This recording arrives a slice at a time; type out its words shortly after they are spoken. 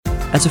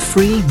As a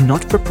free,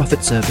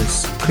 not-for-profit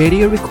service,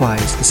 Cradio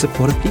requires the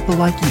support of people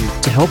like you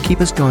to help keep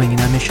us going in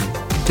our mission.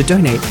 To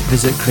donate,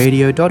 visit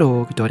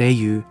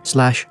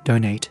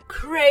cradio.org.au/donate.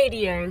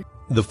 Cradio.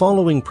 The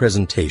following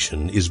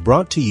presentation is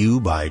brought to you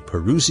by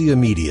Perusia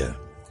Media.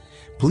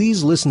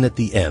 Please listen at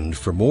the end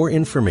for more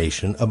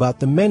information about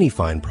the many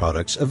fine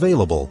products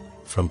available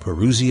from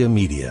Perusia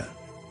Media.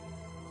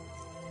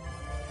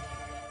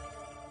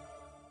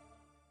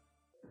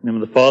 In the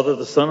name of the Father,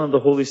 the Son, and the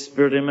Holy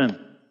Spirit,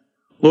 amen.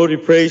 Lord, we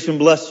praise you and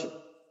bless you.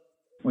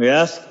 We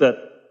ask that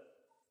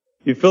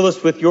you fill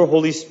us with your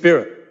Holy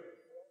Spirit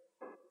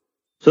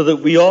so that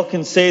we all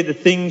can say the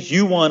things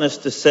you want us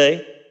to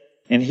say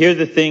and hear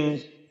the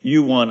things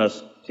you want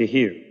us to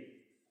hear.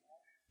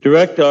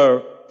 Direct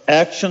our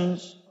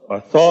actions,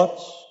 our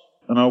thoughts,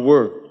 and our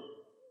words,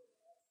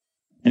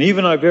 and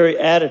even our very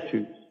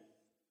attitudes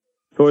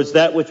towards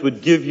that which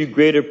would give you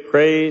greater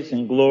praise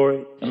and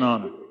glory and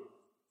honor.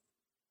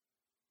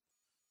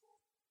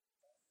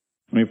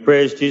 We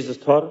pray as Jesus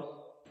taught us,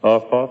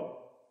 Our Father,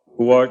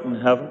 who art in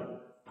heaven,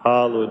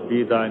 hallowed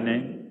be thy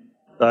name.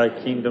 Thy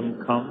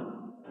kingdom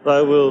come,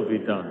 thy will be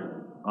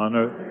done, on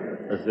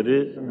earth as it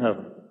is in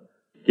heaven.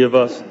 Give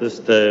us this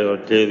day our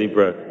daily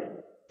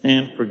bread,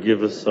 and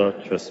forgive us our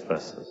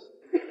trespasses,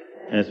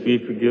 as we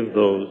forgive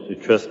those who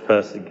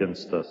trespass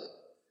against us.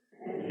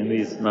 And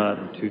lead us not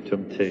into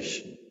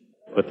temptation,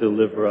 but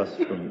deliver us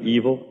from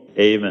evil.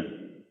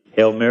 Amen.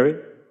 Hail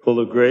Mary, full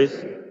of grace,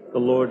 the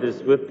Lord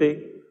is with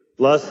thee.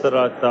 Blessed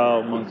art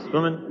thou amongst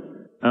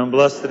women, and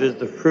blessed is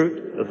the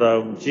fruit of thy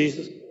womb,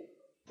 Jesus.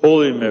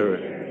 Holy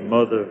Mary,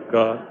 Mother of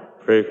God,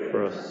 pray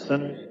for us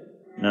sinners,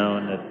 now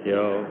and at the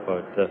hour of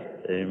our death.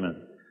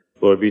 Amen.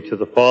 Glory be to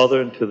the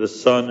Father, and to the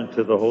Son, and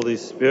to the Holy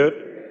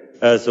Spirit,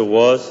 as it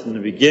was in the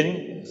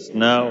beginning, is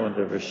now, and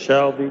ever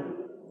shall be,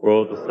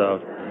 world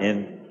without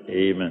end.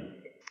 Amen. In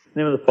the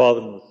name of the Father,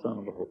 and the Son,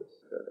 and the Holy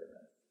Spirit.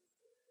 Amen.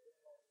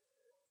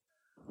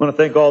 I want to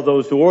thank all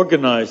those who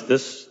organized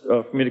this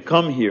for me to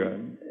come here.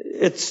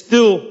 It's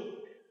still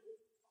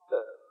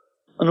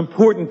an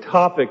important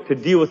topic to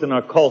deal with in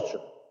our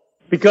culture,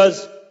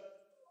 because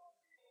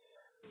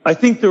I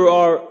think there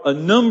are a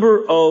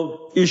number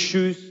of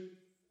issues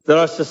that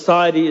our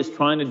society is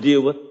trying to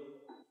deal with.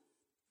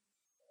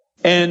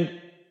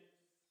 And,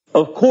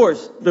 of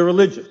course, they're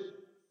religious.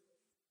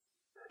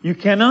 You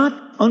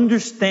cannot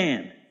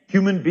understand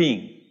human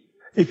beings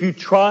if you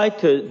try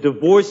to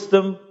divorce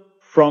them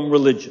from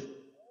religion.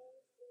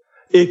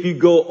 If you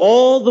go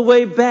all the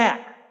way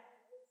back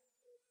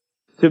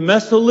to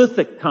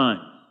Mesolithic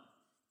times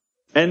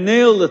and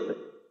Neolithic,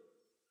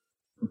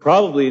 and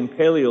probably in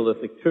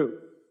Paleolithic too.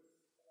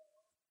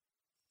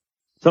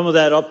 Some of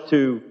that up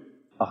to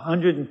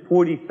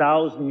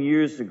 140,000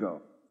 years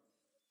ago,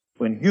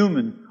 when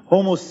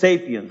Homo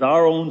sapiens,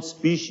 our own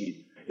species,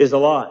 is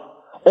alive.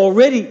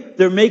 Already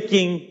they're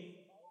making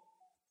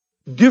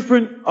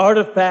different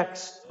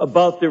artifacts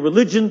about their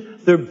religion.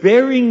 They're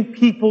burying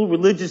people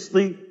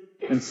religiously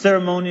and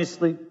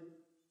ceremoniously,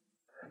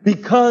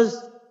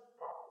 because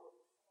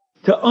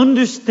to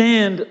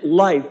understand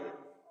life,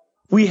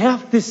 we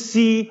have to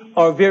see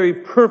our very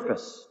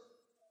purpose.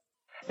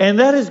 And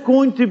that is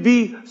going to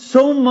be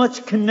so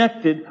much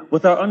connected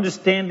with our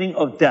understanding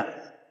of death.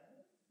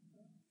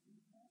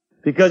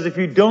 Because if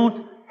you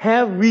don't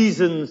have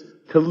reasons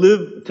to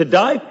live, to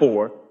die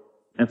for,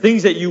 and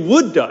things that you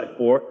would die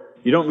for,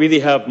 you don't really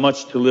have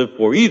much to live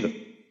for either.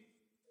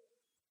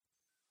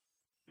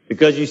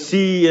 Because you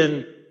see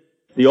in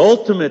the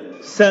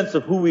ultimate sense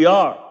of who we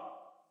are,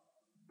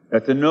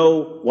 that to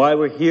know why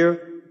we're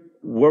here,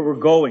 where we're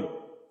going,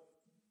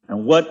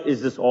 and what is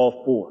this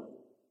all for.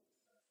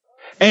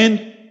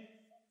 And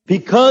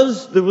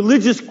because the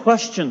religious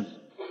questions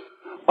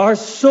are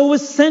so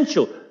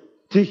essential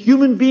to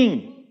human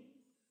beings,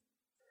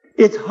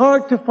 it's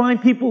hard to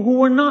find people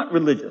who are not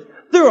religious.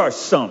 There are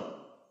some.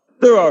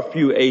 There are a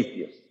few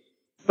atheists,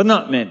 but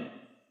not many.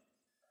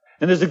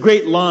 And there's a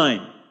great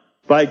line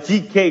by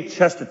G.K.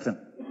 Chesterton,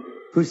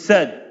 who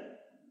said,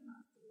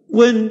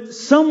 when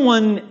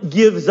someone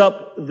gives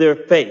up their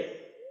faith,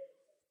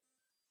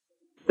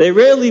 they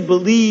rarely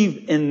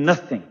believe in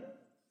nothing.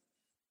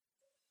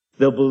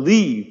 They'll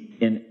believe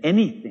in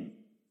anything.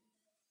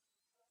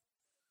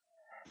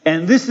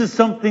 And this is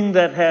something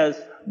that has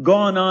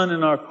gone on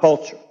in our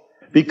culture,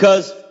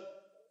 because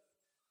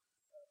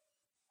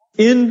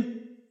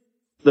in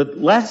the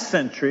last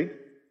century,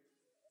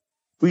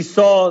 we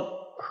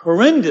saw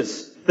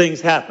horrendous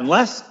things happen.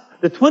 The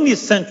 20th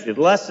century,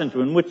 the last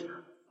century in which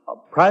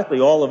practically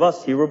all of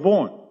us here were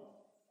born.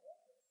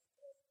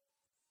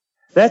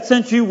 That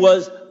century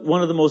was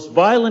one of the most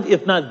violent,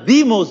 if not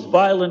the most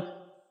violent,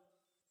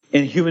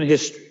 in human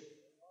history.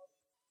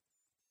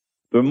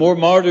 There were more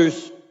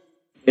martyrs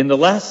in the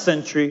last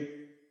century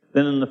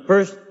than in the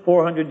first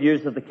 400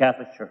 years of the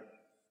Catholic Church.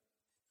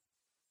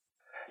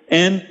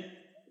 And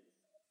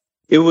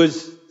it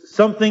was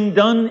something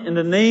done in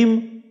the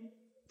name,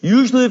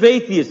 usually of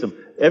atheism.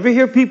 Ever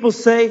hear people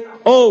say,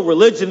 oh,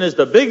 religion is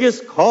the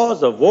biggest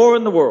cause of war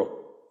in the world?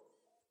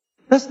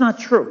 That's not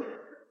true.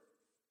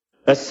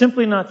 That's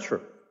simply not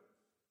true.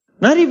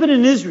 Not even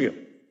in Israel,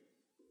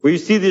 where you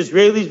see the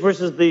Israelis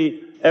versus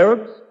the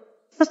Arabs.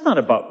 That's not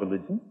about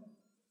religion.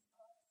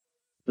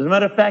 As a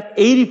matter of fact,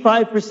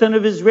 85%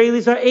 of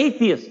Israelis are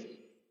atheists.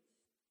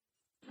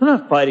 They're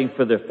not fighting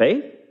for their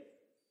faith.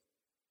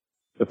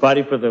 They're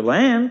fighting for their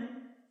land.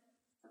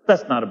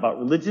 That's not about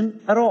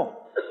religion at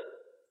all.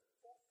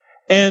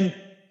 And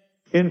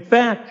in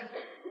fact,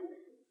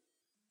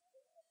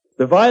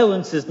 the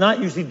violence is not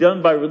usually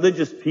done by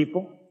religious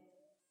people.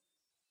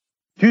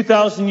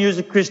 2,000 years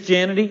of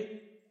Christianity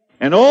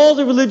and all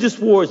the religious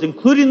wars,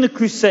 including the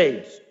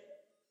Crusades,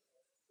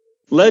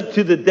 led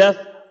to the death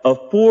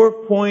of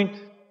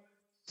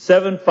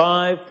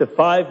 4.75 to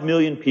 5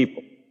 million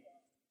people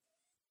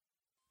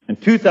in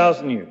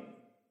 2,000 years.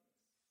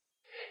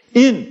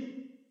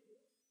 In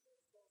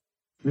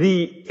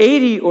the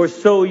 80 or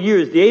so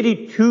years, the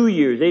 82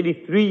 years,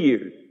 83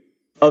 years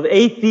of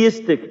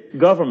atheistic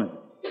government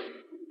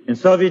in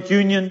Soviet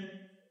Union,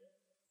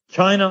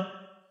 China,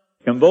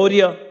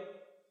 Cambodia,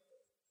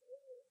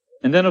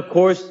 and then of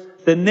course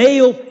the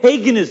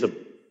neo-paganism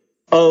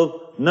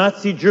of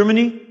Nazi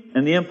Germany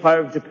and the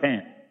Empire of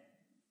Japan.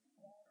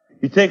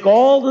 You take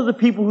all of the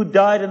people who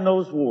died in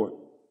those wars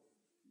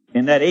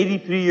in that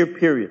 83-year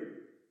period,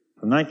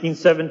 from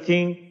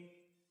 1917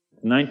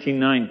 to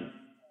 1990,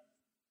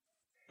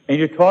 and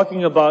you're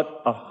talking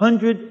about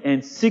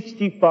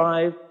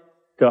 165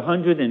 to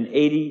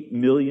 180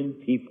 million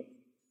people.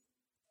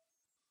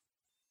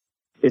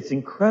 It's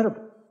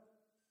incredible.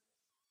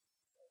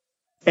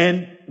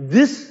 And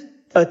this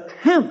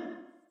attempt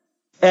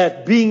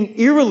at being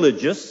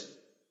irreligious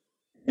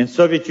in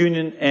Soviet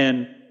Union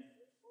and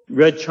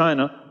Red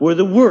China were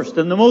the worst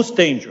and the most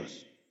dangerous.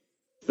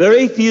 Their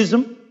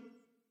atheism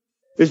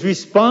is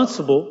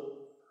responsible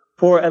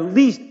for at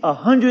least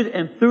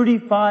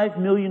 135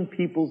 million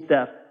people's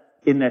death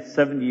in that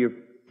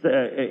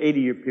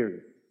 80-year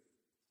period.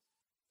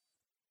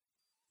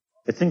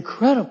 It's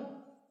incredible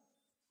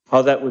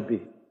how that would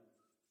be.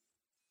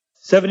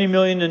 70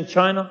 million in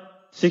China,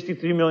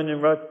 63 million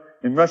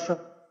in Russia,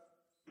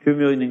 2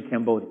 million in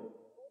Cambodia.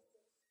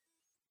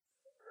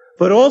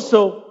 But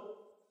also,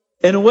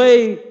 in a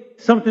way,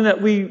 something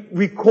that we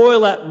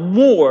recoil at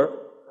more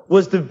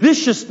was the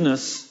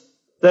viciousness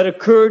that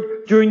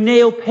occurred during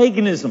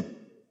neo-paganism.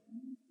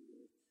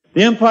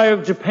 The Empire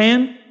of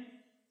Japan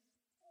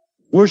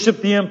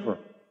worshipped the emperor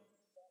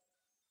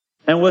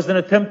and was an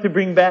attempt to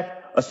bring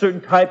back a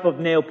certain type of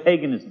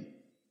neo-paganism.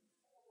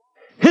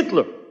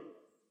 Hitler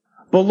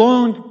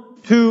belonged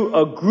to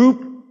a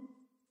group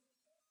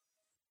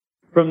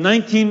from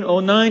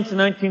 1909 to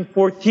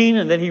 1914,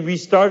 and then he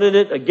restarted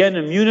it again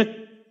in Munich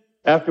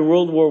after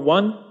World War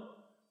I,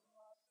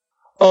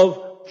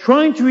 of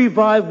trying to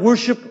revive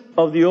worship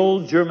of the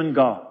old German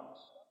gods.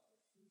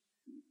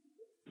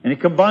 And he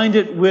combined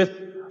it with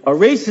a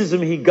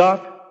racism he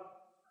got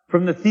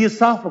from the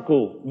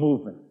Theosophical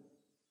movement.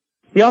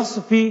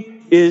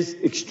 Theosophy is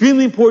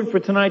extremely important for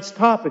tonight's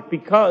topic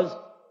because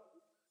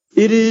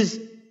it is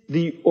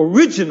the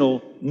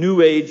original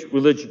New Age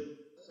religion,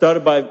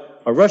 started by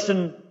a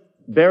Russian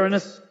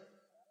baroness,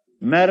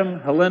 Madame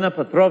Helena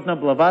Petrovna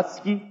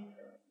Blavatsky,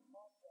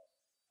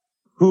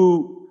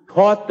 who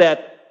taught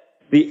that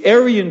the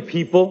Aryan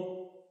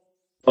people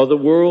of the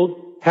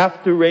world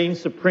have to reign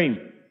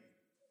supreme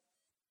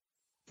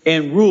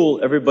and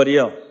rule everybody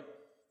else.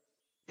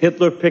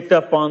 Hitler picked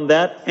up on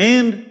that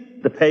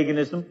and the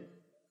paganism,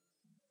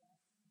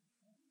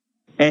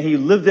 and he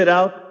lived it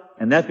out,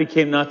 and that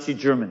became Nazi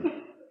Germany.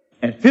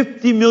 And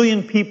 50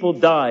 million people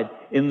died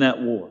in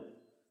that war.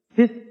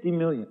 50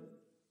 million.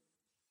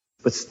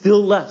 But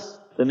still less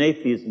than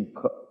atheism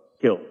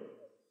killed.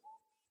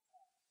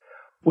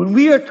 When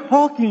we are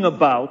talking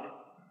about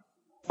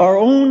our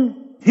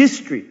own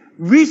history,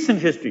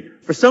 recent history,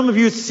 for some of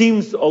you it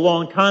seems a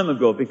long time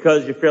ago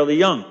because you're fairly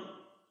young.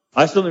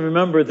 I certainly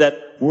remember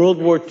that World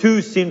War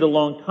II seemed a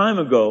long time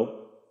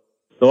ago,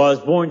 though I was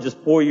born just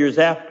 4 years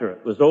after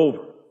it was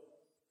over.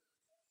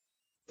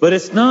 But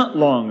it's not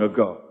long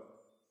ago.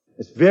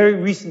 It's very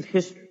recent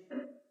history.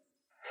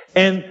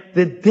 And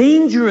the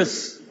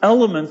dangerous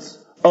elements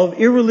of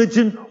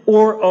irreligion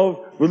or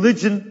of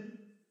religion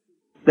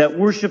that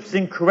worships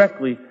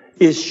incorrectly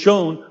is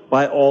shown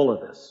by all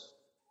of this.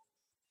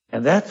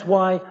 And that's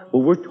why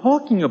what we're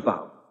talking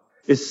about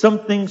is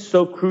something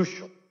so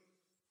crucial.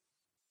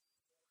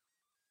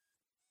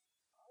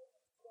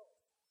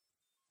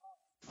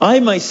 I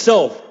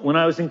myself, when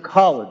I was in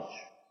college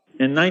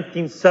in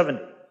 1970,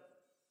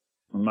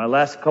 in my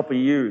last couple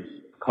of years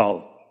of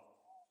college,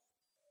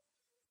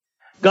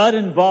 got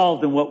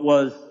involved in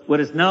what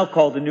is now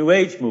called the New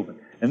Age movement.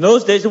 In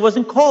those days, it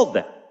wasn't called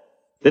that.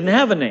 Didn't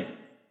have a name.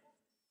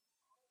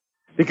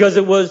 Because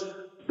it was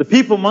the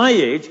people my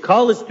age,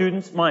 college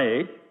students my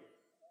age,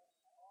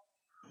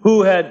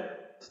 who had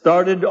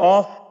started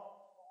off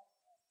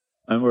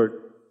and were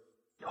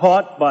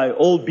taught by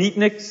old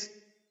beatniks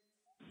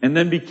and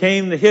then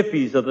became the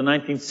hippies of the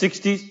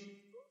 1960s.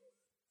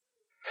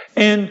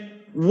 And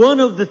one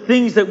of the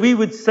things that we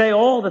would say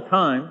all the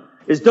time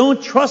is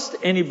don't trust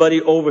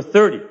anybody over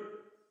 30.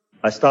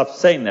 I stopped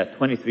saying that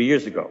 23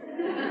 years ago.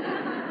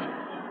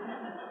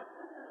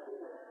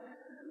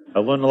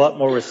 I've learned a lot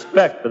more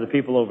respect for the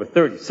people over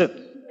 30 since.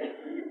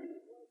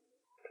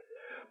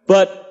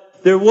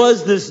 But there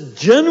was this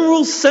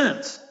general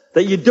sense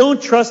that you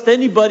don't trust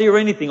anybody or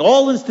anything.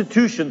 All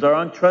institutions are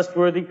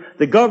untrustworthy.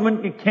 The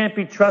government can't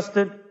be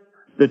trusted.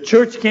 The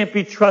church can't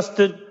be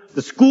trusted.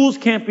 The schools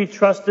can't be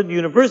trusted. The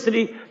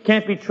university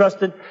can't be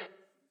trusted.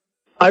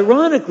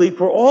 Ironically,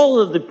 for all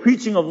of the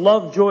preaching of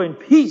love, joy, and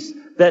peace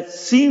that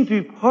seemed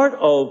to be part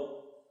of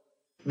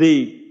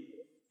the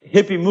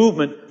hippie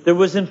movement, there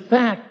was in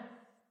fact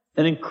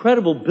an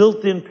incredible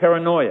built-in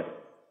paranoia,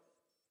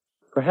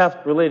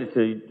 perhaps related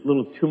to a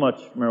little too much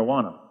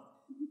marijuana,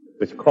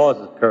 which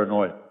causes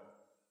paranoia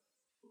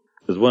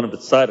as one of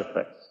its side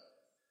effects.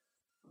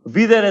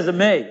 Be that as it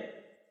may,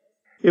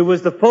 it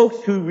was the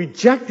folks who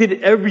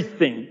rejected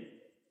everything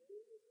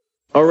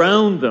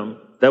around them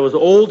that was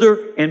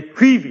older and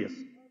previous,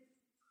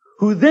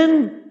 who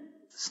then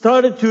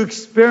started to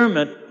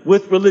experiment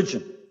with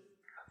religion,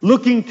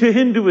 looking to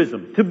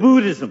Hinduism, to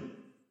Buddhism,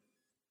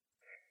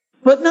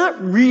 but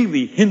not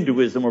really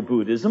Hinduism or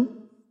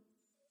Buddhism.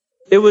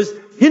 It was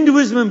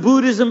Hinduism and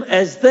Buddhism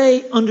as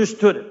they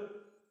understood it.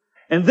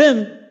 And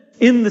then,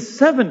 in the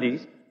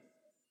 70s,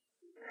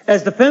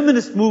 as the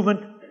feminist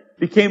movement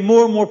became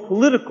more and more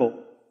political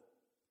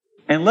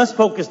and less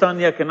focused on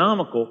the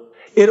economical,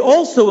 it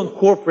also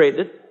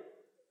incorporated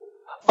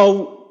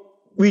a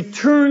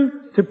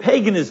return to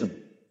paganism.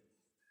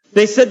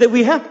 They said that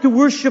we have to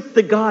worship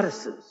the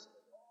goddesses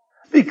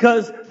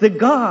because the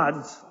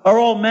gods are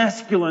all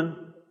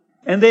masculine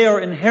and they are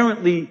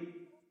inherently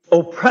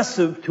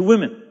oppressive to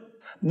women.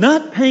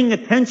 Not paying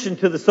attention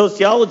to the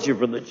sociology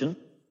of religion,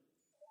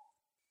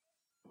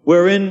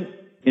 wherein,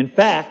 in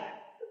fact,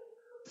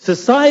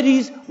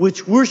 societies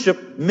which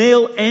worship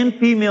male and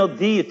female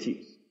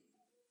deities,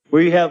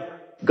 where you have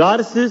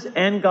goddesses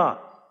and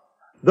gods,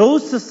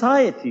 those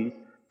societies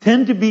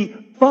tend to be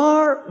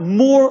far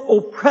more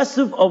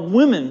oppressive of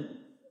women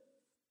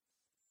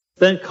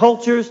than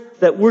cultures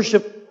that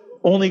worship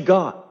only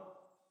God.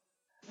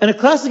 And a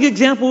classic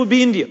example would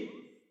be India.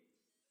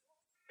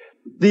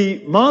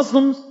 The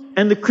Muslims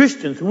and the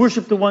Christians who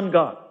worship the one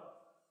God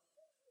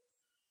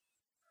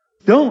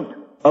don't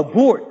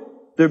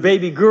abort their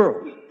baby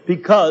girls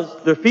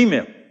because they're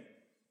female.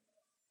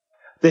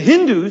 The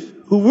Hindus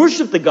who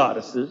worship the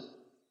goddesses,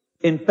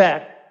 in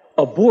fact,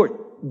 abort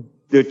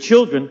their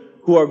children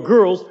who are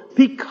girls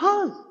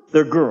because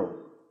they're girls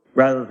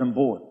rather than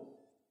boys.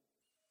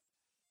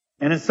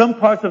 And in some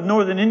parts of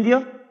northern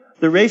India,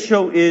 the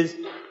ratio is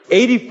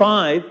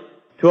 85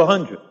 to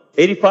 100.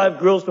 85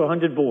 girls to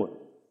 100 boys.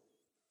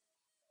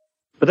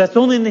 But that's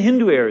only in the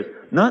Hindu areas,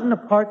 not in the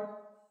parts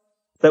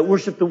that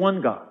worship the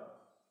one God.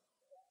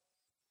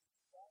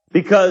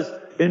 Because,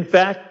 in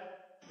fact,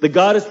 the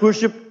goddess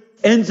worship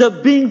ends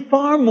up being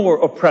far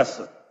more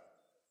oppressive.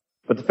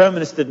 But the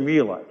feminists didn't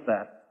realize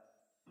that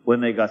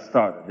when they got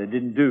started. They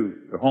didn't do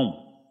their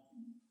homework.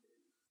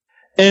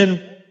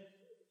 And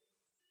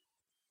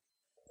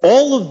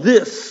all of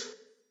this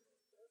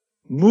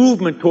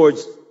movement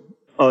towards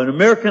an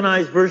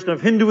Americanized version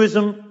of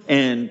Hinduism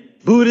and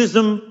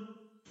Buddhism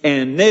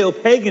and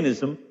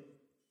neo-paganism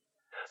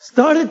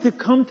started to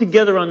come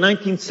together on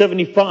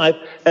 1975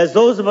 as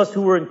those of us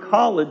who were in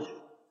college,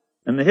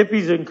 and the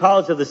hippies in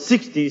college of the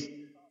 60s,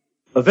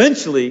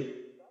 eventually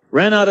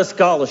ran out of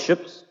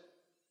scholarships,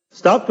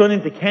 stopped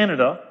running to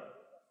Canada,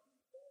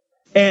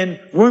 and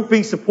weren't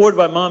being supported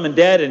by mom and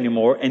dad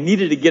anymore and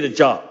needed to get a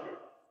job.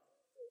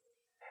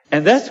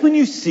 And that's when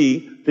you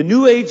see the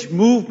New Age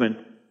movement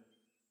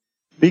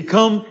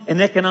become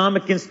an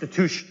economic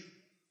institution.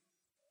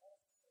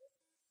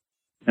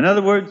 In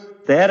other words,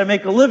 they had to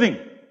make a living.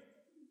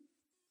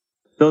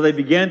 So they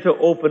began to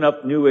open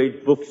up New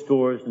Age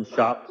bookstores and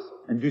shops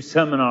and do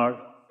seminars,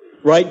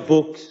 write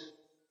books,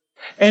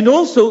 and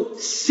also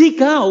seek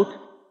out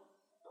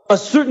a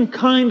certain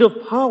kind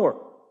of power.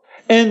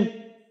 And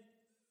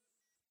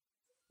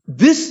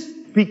this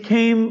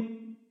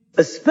became,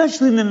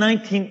 especially in the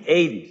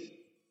 1980s,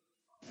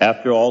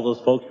 after all those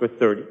folks were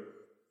 30,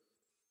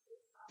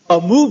 a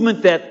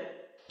movement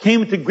that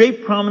came into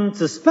great prominence,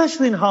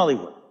 especially in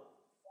Hollywood.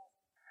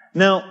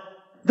 Now,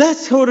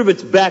 that's sort of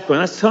its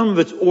background. That's some of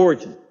its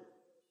origin.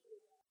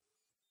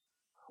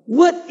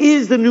 What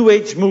is the New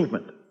Age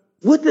movement?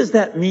 What does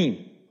that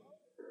mean?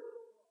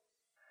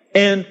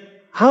 And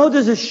how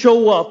does it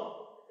show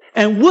up?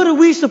 And what are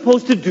we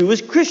supposed to do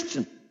as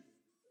Christians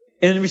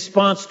in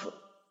response to it?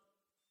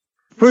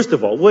 First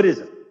of all, what is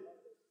it?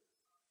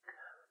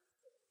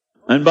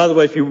 And by the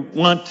way, if you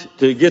want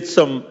to get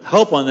some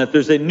help on that,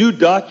 there's a new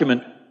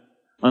document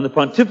on the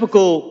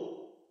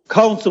Pontifical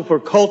Council for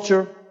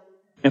Culture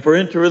and for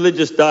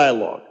Interreligious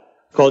Dialogue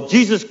called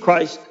Jesus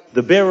Christ,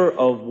 the Bearer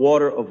of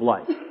Water of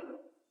Life.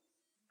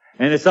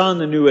 And it's on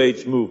the New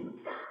Age movement.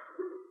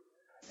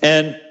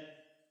 And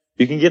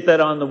you can get that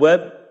on the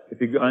web.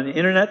 If you're on the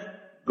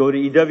internet, go to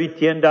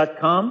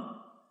EWTN.com,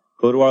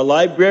 go to our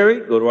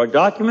library, go to our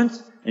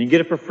documents, and you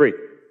get it for free.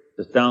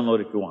 Just download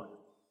it if you want.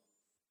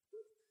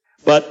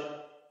 But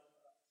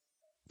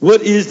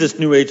what is this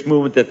New Age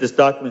movement that this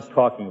document is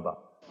talking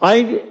about?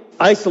 I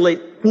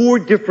isolate 4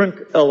 different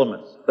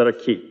elements that are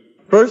key.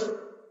 First,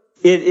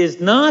 it is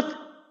not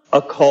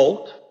a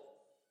cult.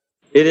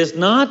 It is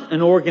not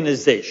an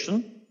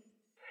organization.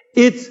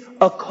 It's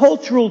a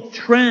cultural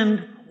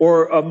trend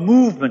or a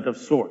movement of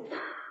sorts.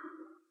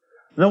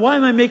 Now, why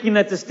am I making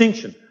that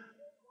distinction?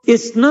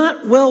 It's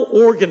not well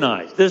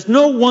organized. There's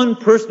no one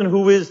person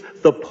who is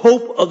the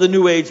Pope of the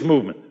New Age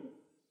movement.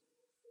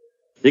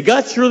 You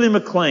got Shirley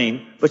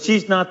MacLaine, but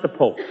she's not the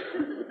Pope.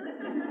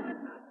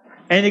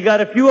 And you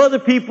got a few other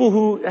people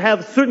who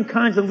have certain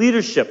kinds of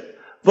leadership.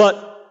 But,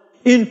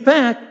 in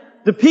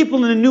fact, the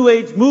people in the New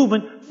Age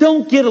movement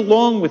don't get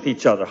along with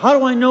each other. How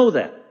do I know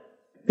that?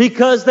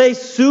 Because they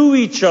sue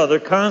each other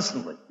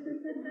constantly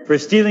for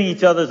stealing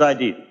each other's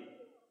ideas.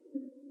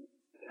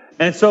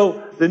 And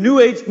so, the New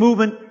Age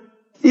movement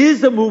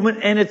is a movement,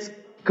 and it's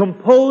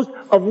composed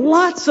of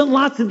lots and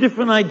lots of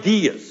different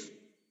ideas.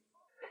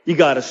 You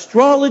got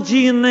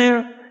astrology in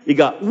there, you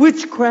got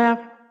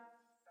witchcraft,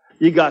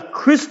 you got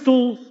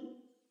crystals,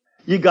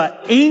 you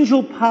got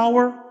angel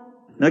power.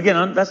 Now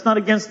again, that's not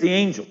against the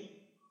angels.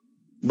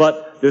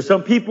 But there's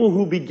some people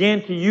who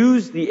began to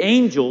use the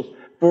angels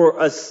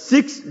for a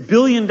 $6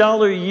 billion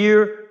a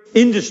year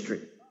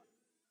industry.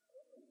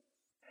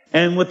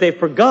 And what they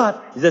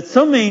forgot is that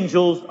some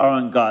angels are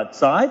on God's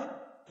side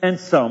and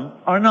some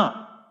are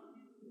not.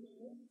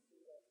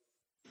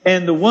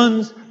 And the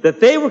ones that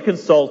they were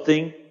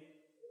consulting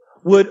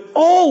would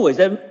always,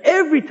 and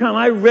every time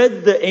I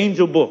read the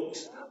angel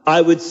books,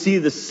 I would see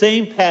the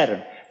same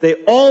pattern.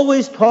 They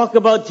always talk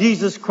about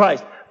Jesus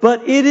Christ,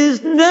 but it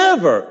is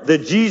never the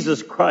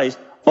Jesus Christ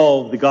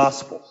of the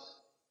Gospels.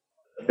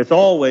 It's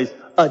always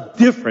a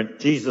different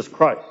Jesus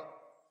Christ,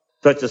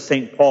 such as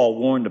St. Paul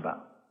warned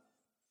about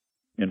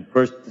in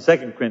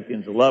 2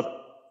 Corinthians 11.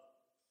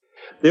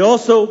 They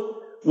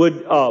also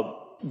would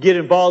get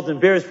involved in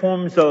various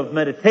forms of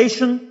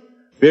meditation,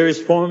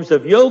 various forms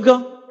of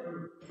yoga,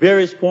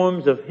 various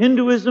forms of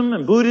Hinduism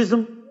and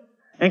Buddhism,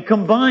 and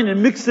combine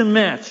and mix and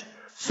match.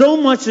 So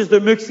much as they're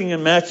mixing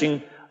and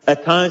matching,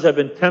 at times I've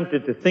been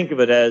tempted to think of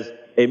it as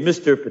a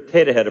Mr.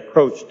 Potato Head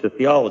approach to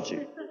theology.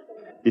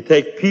 You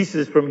take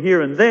pieces from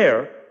here and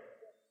there,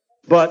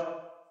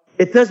 but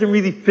it doesn't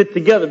really fit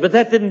together. But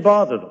that didn't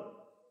bother them.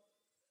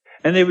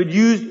 And they would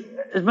use,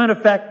 as a matter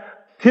of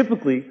fact,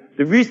 typically,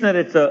 the reason that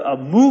it's a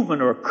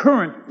movement or a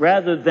current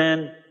rather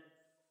than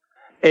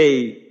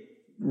a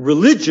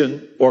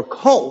religion or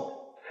cult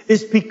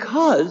is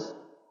because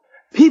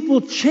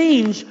people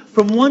change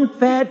from one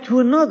fad to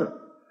another.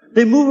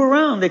 They move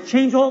around. They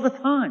change all the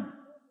time.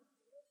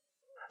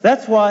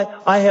 That's why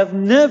I have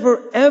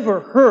never, ever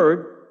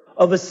heard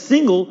of a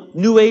single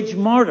New Age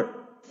martyr.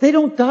 They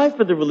don't die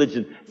for the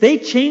religion. They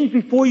change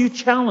before you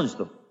challenge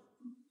them.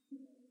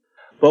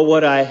 But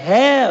what I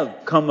have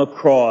come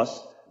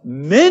across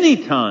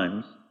many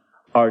times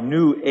are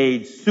New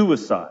Age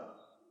suicides.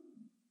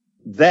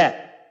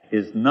 That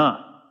is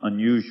not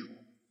unusual.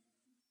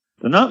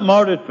 They're not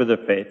martyred for their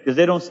faith because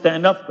they don't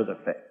stand up for their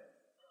faith.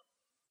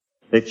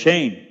 They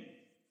change.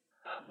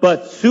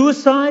 But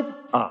suicide,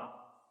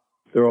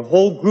 there are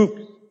whole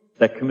groups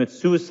that commit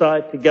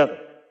suicide together.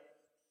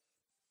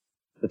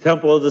 The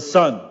Temple of the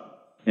Sun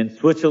in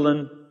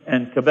Switzerland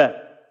and Quebec.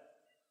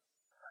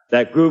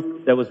 That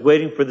group that was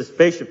waiting for the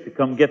spaceship to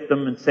come get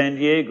them in San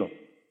Diego.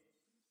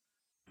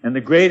 And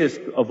the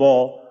greatest of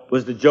all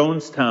was the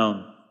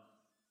Jonestown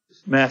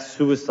mass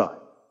suicide.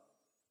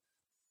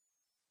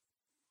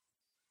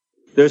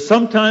 There's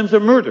sometimes a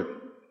murder.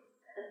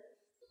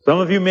 Some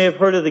of you may have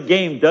heard of the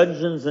game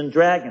Dungeons and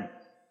Dragons.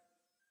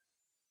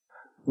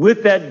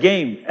 With that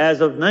game, as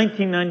of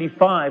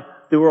 1995,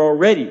 there were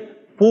already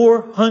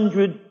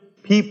 400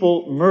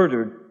 people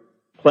murdered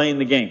playing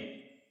the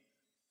game.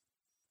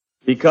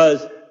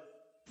 Because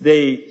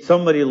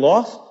somebody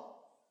lost,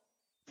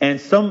 and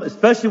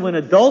especially when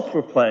adults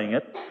were playing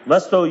it,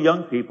 less so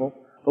young people,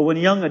 but when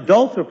young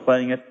adults were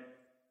playing it,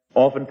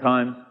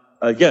 oftentimes,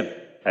 again,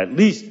 at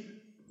least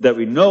that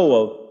we know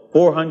of,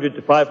 400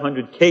 to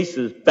 500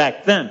 cases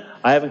back then.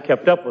 I haven't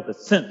kept up with it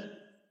since.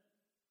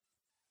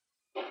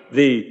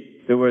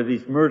 There were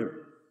these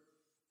murders.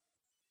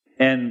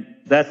 And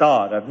that's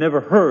odd. I've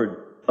never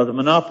heard of the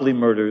Monopoly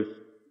murders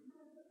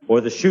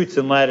or the Chutes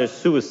and Ladders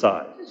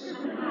suicides.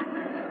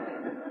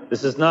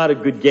 This is not a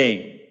good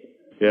game,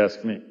 if you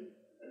ask me.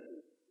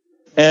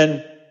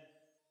 And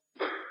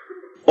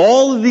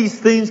all of these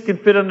things can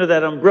fit under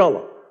that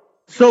umbrella.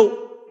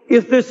 So,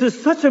 if there's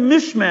such a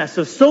mishmash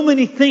of so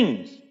many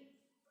things,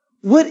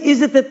 what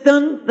is it that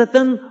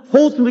then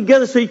holds them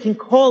together so you can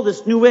call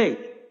this New Age?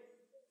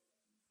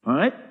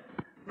 Alright?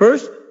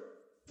 First,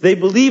 they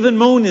believe in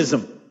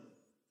monism.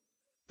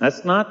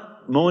 That's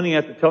not moaning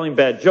after telling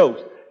bad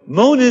jokes.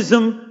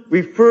 Monism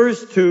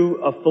refers to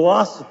a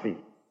philosophy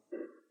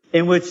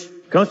in which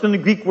comes from the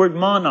Greek word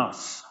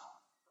monos.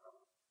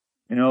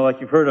 You know, like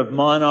you've heard of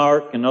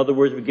monarch, and other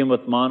words begin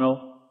with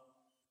mono.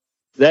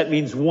 That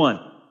means one.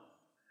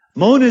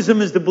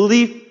 Monism is the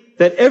belief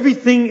that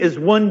everything is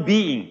one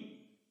being.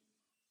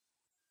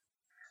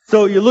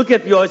 So you look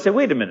at the audience and say,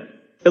 wait a minute.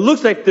 It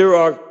looks like there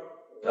are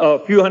a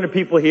few hundred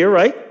people here,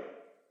 right?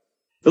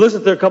 It looks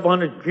like there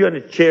are a few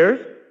hundred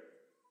chairs.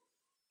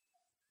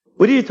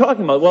 What are you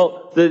talking about?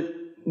 Well, the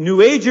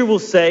New Ager will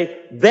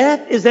say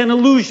that is an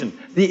illusion.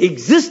 The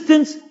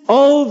existence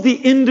of the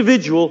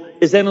individual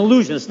is an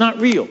illusion. It's not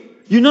real.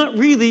 You're not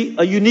really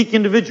a unique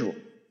individual.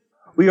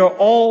 We are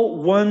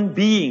all one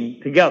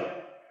being together.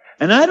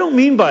 And I don't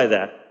mean by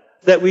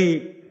that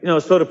we,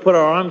 sort of put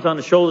our arms on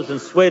the shoulders and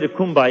sway to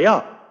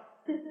kumbaya.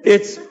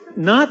 It's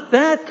not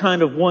that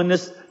kind of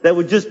oneness that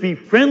would just be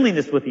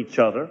friendliness with each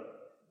other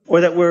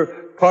or that we're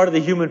part of the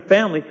human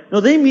family.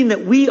 No, they mean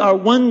that we are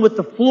one with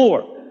the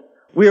floor.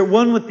 We are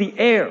one with the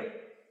air.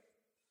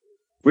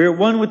 We are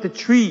one with the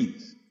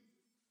trees.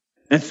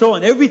 And so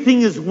on.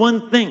 Everything is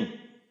one thing.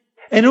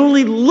 And it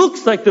only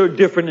looks like there are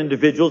different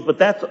individuals, but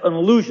that's an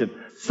illusion.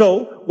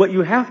 So, what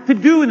you have to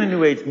do in the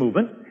New Age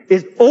movement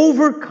is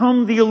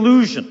overcome the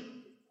illusion.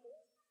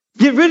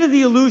 Get rid of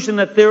the illusion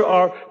that there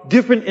are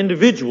different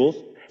individuals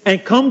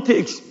and come to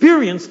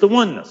experience the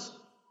oneness.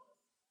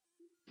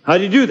 How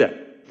do you do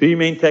that? 3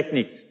 main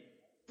techniques.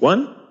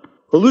 1,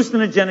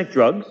 hallucinogenic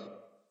drugs.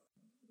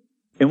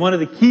 In one of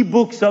the key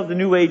books of the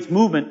New Age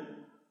movement,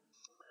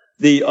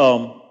 the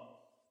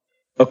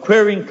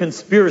Aquarian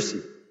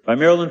Conspiracy by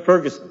Marilyn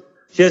Ferguson,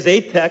 she has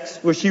 8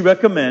 texts where she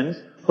recommends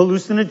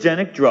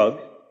hallucinogenic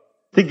drugs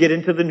to get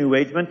into the New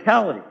Age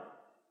mentality.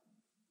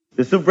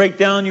 This will break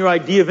down your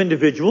idea of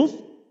individuals,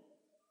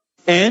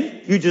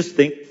 and you just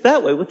think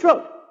that way with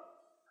drugs.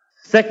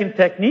 Second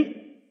technique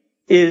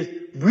is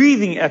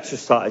breathing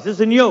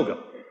exercises in yoga,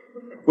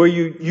 where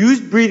you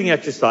use breathing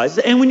exercises,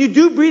 and when you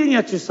do breathing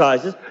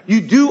exercises,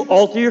 you do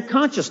alter your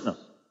consciousness.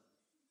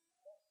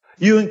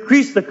 You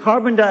increase the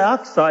carbon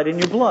dioxide in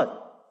your blood,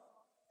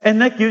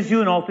 and that gives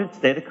you an altered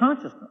state of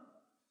consciousness.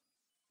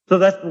 So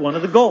that's one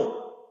of the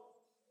goals.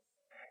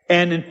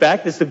 And in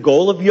fact, it's the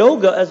goal of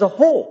yoga as a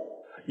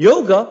whole.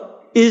 Yoga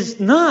is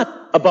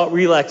not about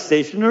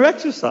relaxation or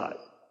exercise.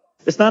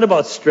 It's not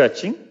about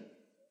stretching.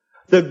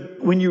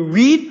 When you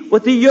read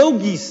what the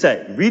yogis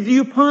say, read the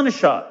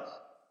Upanishads,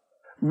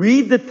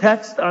 read the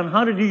text on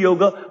how to do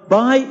yoga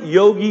by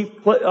yogi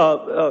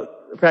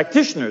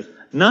practitioners,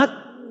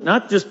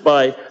 not just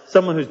by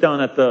someone who's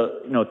down at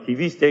the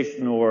TV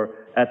station or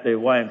at the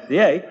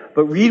YMCA,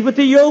 but read what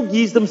the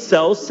yogis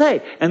themselves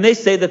say. And they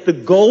say that the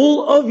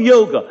goal of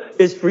yoga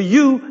is for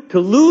you to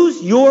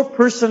lose your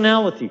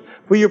personality,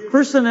 for your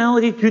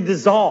personality to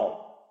dissolve.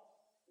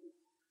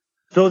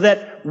 So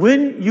that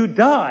when you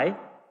die,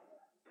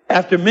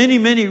 after many,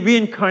 many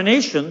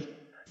reincarnations,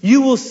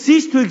 you will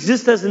cease to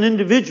exist as an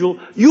individual.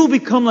 You will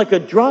become like a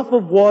drop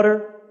of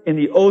water in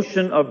the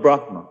ocean of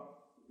Brahma,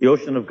 the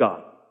ocean of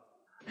God.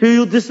 So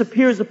you'll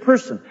disappear as a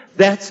person.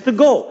 That's the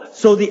goal.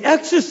 So the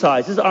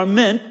exercises are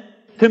meant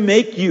to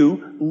make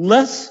you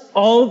less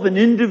of an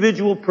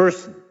individual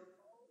person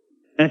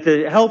and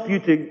to help you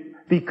to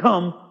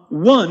become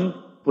one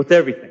with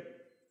everything.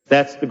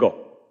 That's the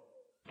goal.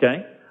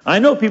 Okay? I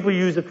know people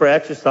use it for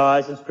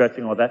exercise and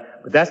stretching and all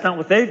that, but that's not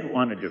what they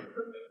want to do.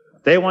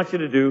 What they want you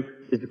to do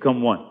is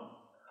become one.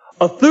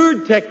 A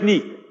third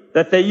technique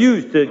that they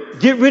use to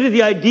get rid of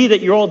the idea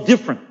that you're all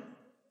different,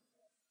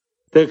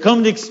 to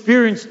come to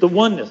experience the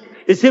oneness,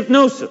 is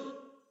hypnosis.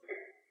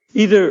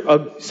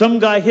 Either some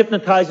guy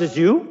hypnotizes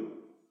you,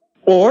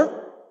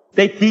 or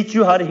they teach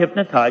you how to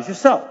hypnotize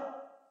yourself.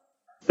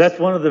 That's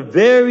one of the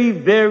very,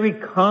 very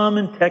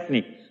common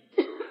techniques.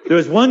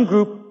 There's one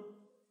group,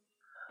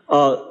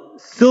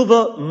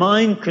 Silva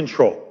Mind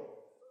Control,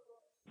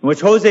 in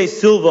which Jose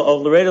Silva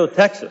of Laredo,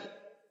 Texas,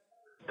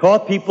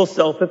 taught people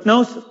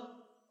self-hypnosis.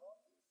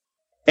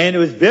 And it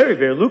was very,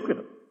 very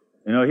lucrative.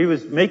 He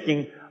was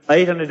making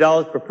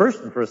 $800 per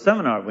person for a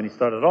seminar when he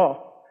started off.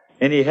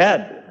 And he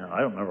had,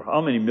 I don't remember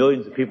how many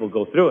millions of people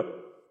go through it.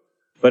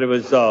 But it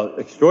was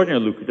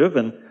extraordinarily lucrative.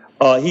 And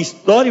he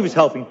thought he was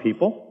helping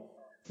people,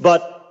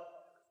 but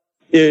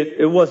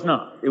it was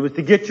not. It was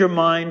to get your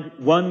mind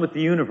one with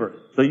the universe.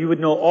 So you would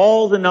know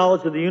all the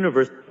knowledge of the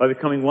universe by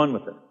becoming one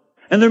with it.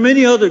 And there are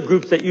many other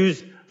groups that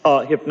use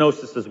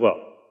hypnosis as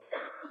well.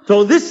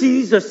 So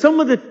these are some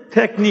of the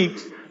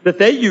techniques that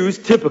they use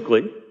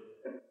typically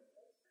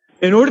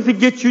in order to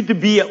get you to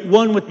be at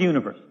one with the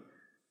universe.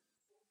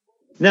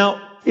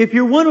 Now, if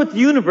you're one with the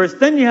universe,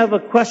 then you have a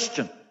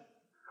question.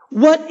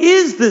 What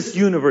is this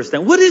universe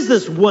then? What is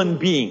this one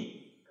being?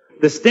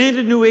 The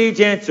standard New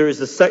Age answer is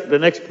the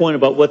next point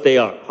about what they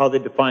are, how they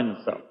define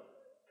themselves.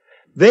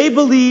 They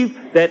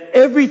believe that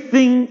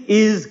everything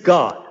is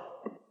God.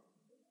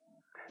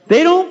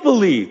 They don't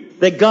believe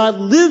that God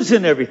lives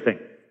in everything.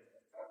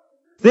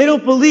 They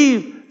don't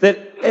believe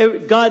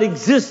that God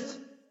exists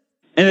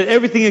and that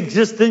everything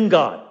exists in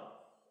God.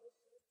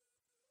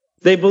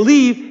 They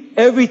believe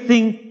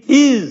everything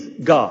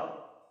is God.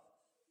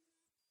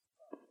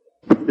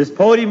 This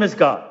podium is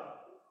God.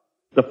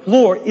 The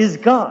floor is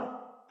God.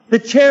 The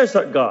chairs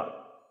are God.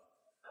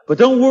 But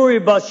don't worry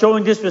about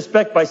showing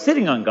disrespect by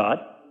sitting on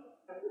God,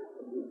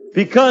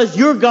 because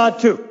you're God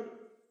too.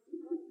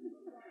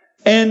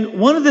 And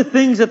one of the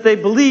things that they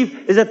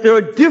believe is that there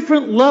are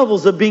different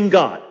levels of being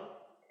God.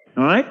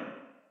 All right?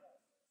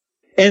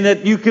 And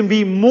that you can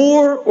be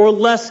more or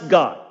less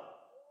God.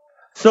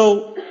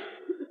 So,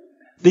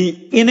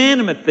 the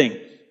inanimate things,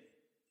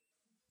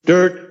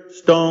 dirt,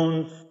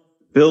 stones,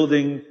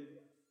 buildings,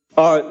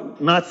 are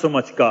not so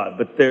much God,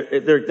 but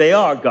they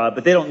are God,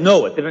 but they don't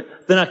know it.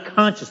 They're not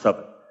conscious of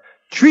it.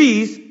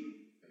 Trees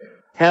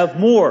have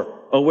more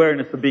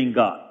awareness of being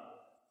God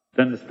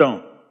than the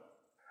stone.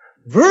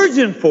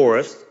 Virgin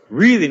forests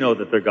really know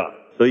that they're God.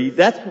 So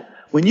that's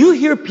when you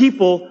hear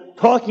people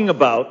talking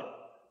about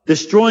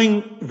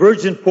destroying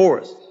virgin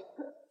forests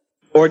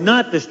or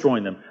not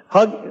destroying them.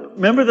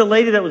 Remember the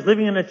lady that was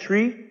living in a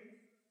tree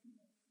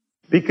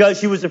because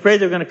she was afraid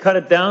they were going to cut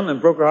it down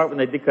and broke her heart when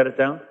they did cut it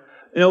down?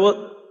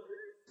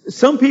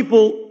 Some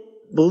people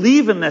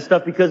believe in that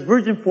stuff because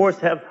virgin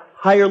forests have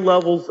higher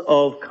levels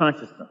of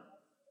consciousness.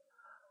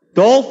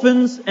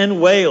 Dolphins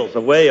and whales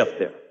are way up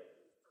there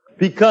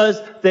because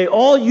they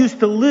all used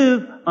to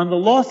live on the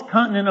lost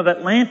continent of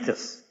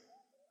Atlantis,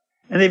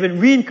 and they've been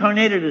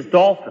reincarnated as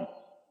dolphins.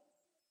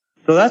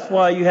 So that's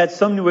why you had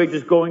some New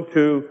Agers going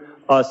to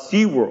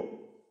SeaWorld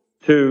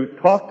to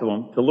talk to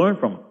them, to learn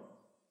from them.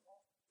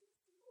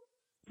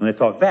 And they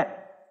talk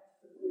back.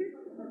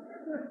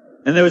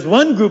 And there was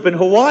one group in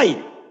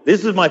Hawaii.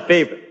 This is my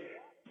favorite.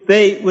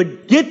 They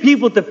would get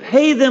people to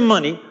pay them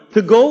money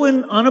to go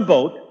in on a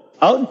boat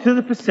out into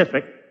the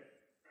Pacific.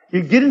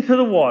 You get into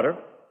the water.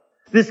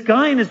 This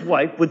guy and his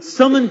wife would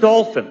summon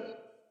dolphins.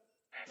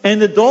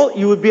 And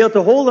you would be able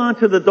to hold on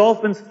to the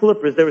dolphin's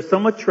flippers. They were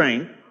somewhat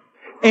trained.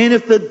 And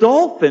if the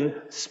dolphin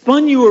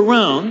spun you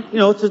around,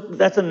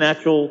 that's a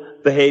natural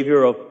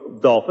behavior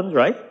of dolphins,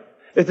 right?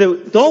 If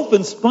the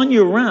dolphin spun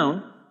you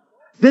around,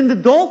 then the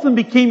dolphin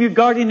became your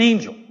guardian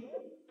angel.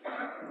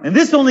 And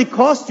this only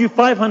cost you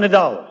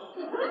 $500.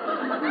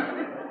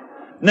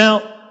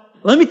 Now,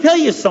 let me tell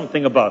you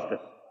something about this.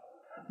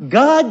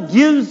 God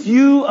gives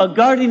you a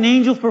guardian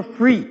angel for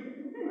free.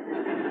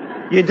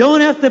 You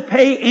don't have to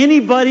pay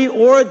anybody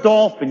or a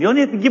dolphin. You don't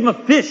have to give him a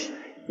fish.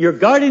 Your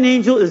guardian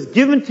angel is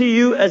given to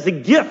you as a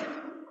gift.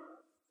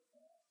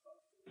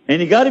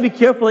 And you got to be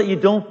careful that you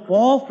don't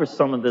fall for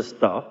some of this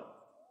stuff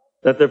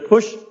that they're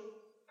pushing.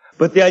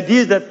 But the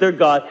idea is that they're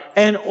God,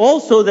 and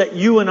also that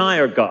you and I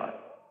are God.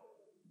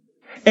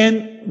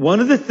 And one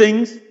of the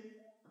things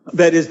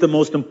that is the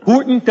most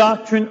important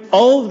doctrine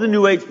of the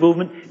New Age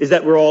movement is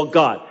that we're all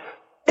God.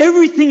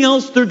 Everything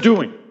else they're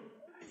doing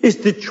is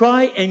to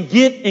try and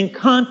get in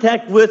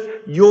contact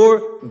with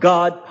your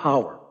God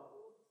power.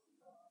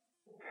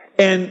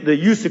 And the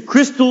use of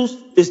crystals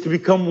is to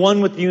become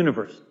one with the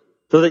universe,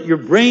 so that your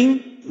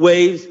brain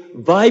waves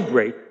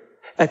vibrate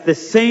at the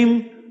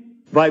same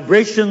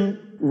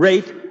vibration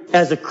rate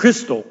as a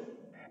crystal,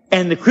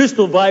 and the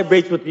crystal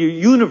vibrates with your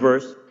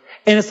universe,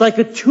 and it's like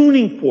a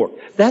tuning fork.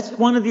 That's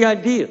one of the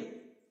ideas.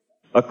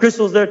 A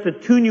crystal is there to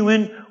tune you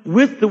in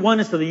with the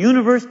oneness of the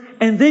universe,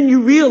 and then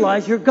you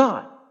realize you're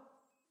God.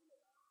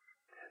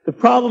 The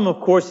problem,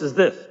 of course, is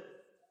this.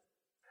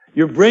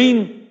 Your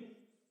brain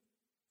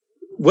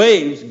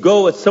waves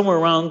go at somewhere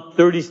around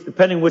 30,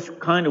 depending which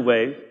kind of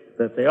waves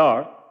that they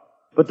are,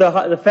 but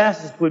the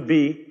fastest would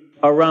be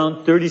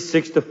around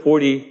 36 to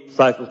 40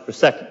 cycles per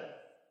second.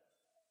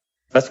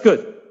 That's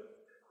good.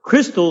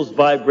 Crystals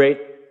vibrate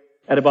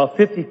at about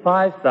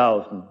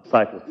 55,000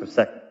 cycles per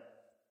second.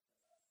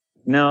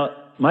 Now,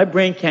 my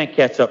brain can't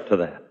catch up to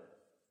that.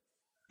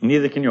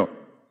 Neither can yours.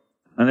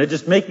 And they're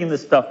just making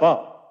this stuff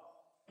up.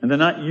 And they're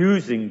not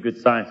using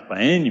good science by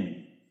any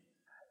means.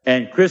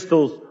 And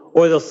crystals,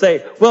 or they'll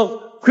say,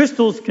 well,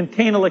 crystals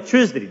contain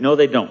electricity. No,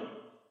 they don't.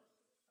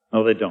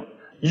 No, they don't.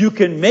 You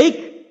can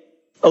make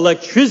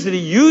electricity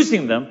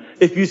using them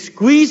if you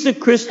squeeze a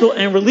crystal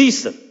and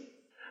release it.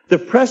 The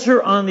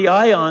pressure on the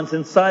ions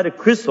inside a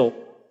crystal,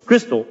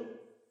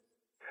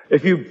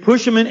 if you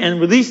push them in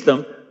and release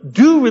them,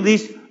 do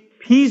release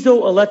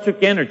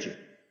piezoelectric energy.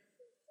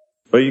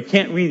 But you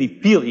can't really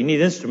feel it. You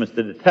need instruments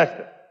to detect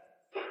it.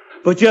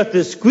 But you have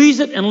to squeeze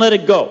it and let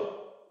it go.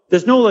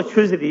 There's no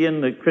electricity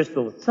in the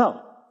crystal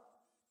itself.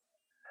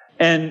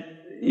 And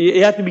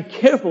you have to be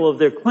careful of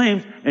their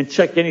claims and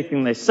check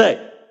anything they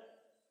say.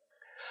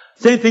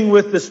 Same thing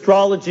with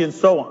astrology and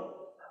so on.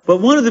 But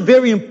one of the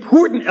very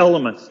important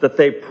elements that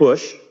they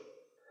push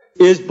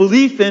is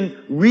belief in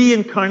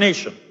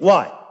reincarnation.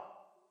 Why?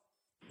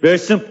 Very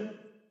simple.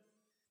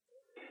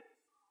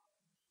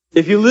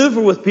 If you live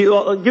with people,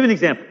 I'll give you an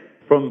example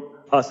from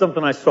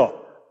something I saw.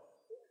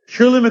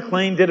 Shirley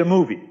MacLaine did a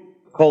movie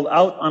called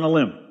Out on a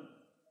Limb.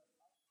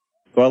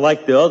 So I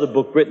like the other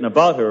book written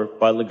about her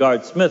by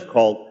LaGard Smith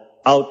called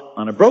Out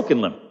on a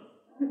Broken Limb.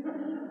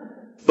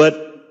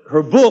 But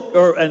her book,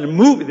 and a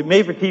movie, the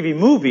made-for-TV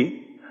movie,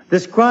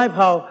 described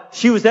how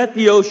she was at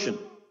the ocean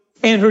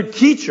and her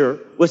teacher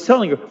was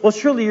telling her, well,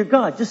 Shirley, you're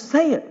God. Just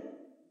say it.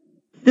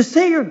 Just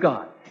say you're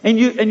God. And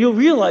you'll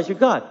realize you're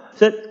God.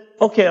 Said,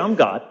 okay, I'm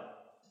God.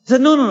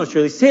 Said, no,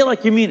 Shirley, say it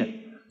like you mean it.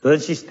 So then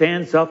she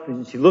stands up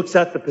and she looks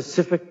at the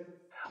Pacific.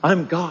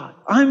 I'm God.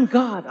 I'm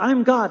God.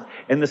 I'm God.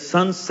 And the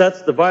sun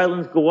sets, the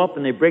violins go up,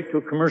 and they break to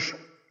a commercial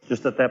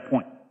just at that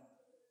point.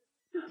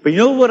 But you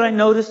know what I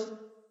noticed?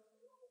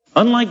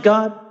 Unlike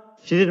God,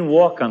 she didn't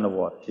walk on the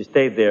water. She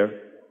stayed there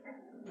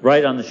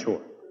right on the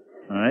shore.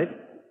 All right?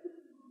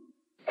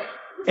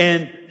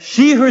 And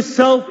she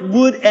herself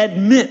would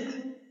admit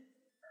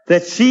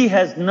that she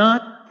has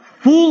not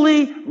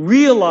fully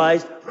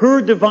realized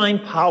her divine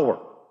power.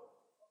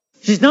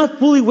 She's not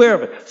fully aware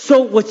of it.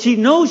 So what she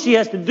knows she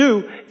has to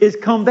do is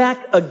come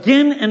back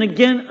again and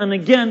again and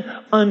again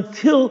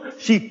until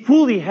she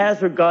fully has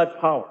her God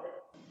power.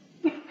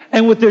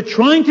 And what they're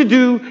trying to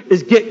do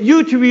is get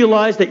you to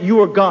realize that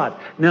you are God.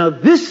 Now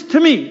this, to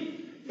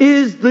me,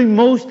 is the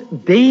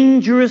most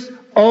dangerous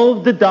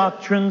of the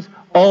doctrines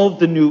of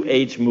the New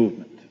Age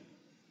movement.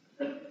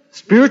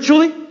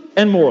 Spiritually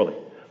and morally.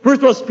 First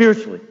of all,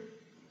 spiritually.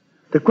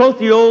 To quote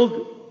the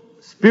old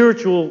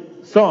spiritual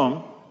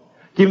song,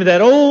 give me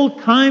that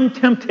old time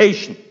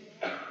temptation.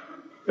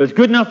 It was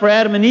good enough for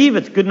Adam and Eve,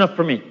 it's good enough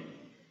for me.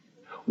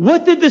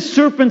 What did the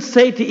serpent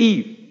say to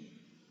Eve?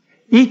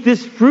 Eat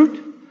this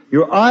fruit,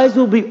 your eyes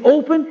will be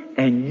open,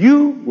 and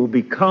you will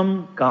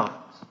become gods.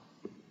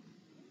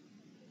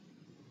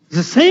 It's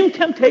the same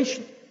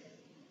temptation.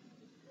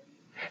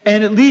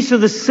 And it leads to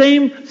the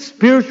same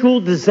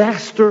spiritual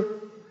disaster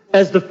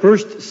as the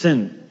first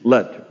sin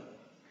led to.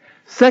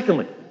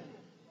 Secondly,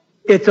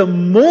 it's a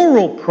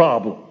moral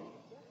problem.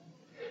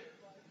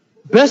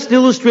 Best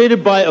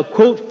illustrated by a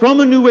quote from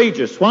a New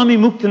Ager, Swami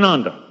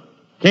Muktananda.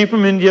 Came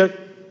from India,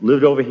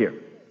 lived over here.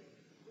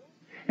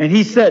 And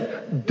he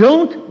said,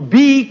 don't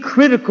be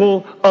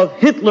critical of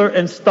Hitler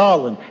and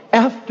Stalin.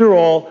 After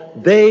all,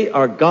 they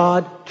are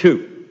God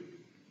too.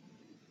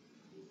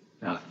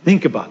 Now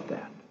think about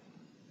that.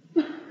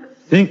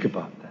 Think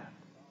about that.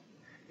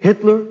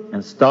 Hitler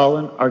and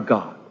Stalin are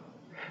God.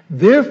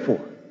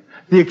 Therefore,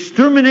 the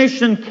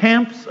extermination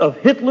camps of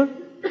Hitler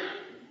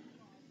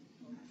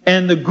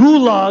and the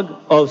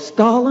gulag of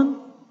Stalin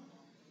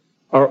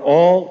are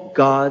all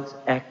God's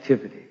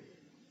activity.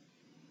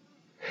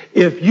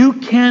 If you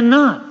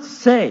cannot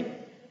say,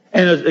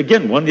 and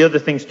again, one of the other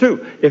things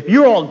too, if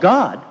you're all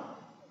God,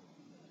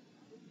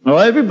 well,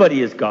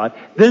 everybody is God,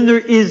 then there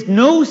is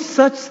no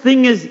such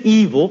thing as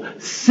evil.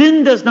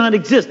 Sin does not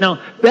exist.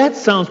 Now, that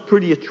sounds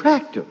pretty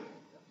attractive.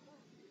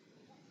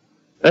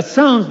 That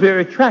sounds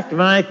very attractive.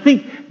 And I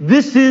think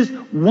this is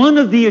one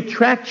of the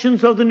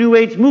attractions of the New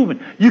Age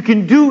movement. You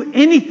can do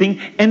anything,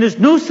 and there's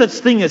no such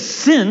thing as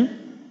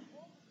sin.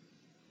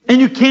 And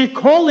you can't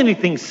call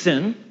anything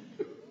sin.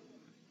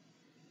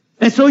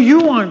 And so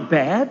you aren't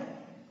bad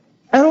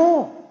at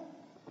all.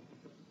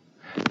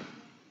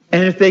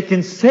 And if they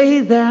can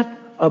say that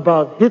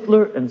about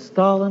Hitler and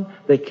Stalin,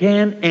 they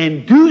can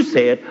and do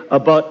say it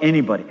about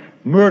anybody.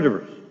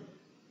 Murderers.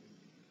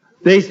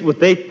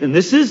 And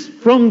this is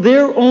from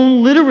their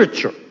own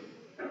literature.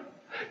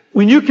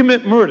 When you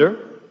commit murder,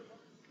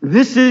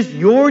 this is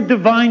your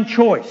divine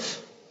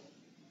choice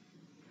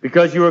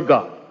because you are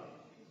God.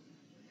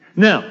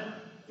 Now,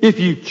 if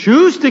you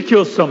choose to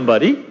kill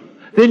somebody,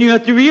 then you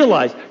have to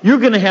realize you're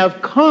going to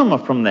have karma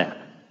from that.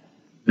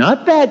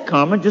 Not bad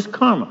karma, just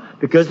karma.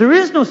 Because there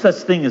is no such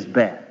thing as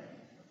bad.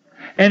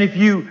 And if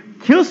you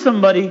kill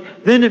somebody,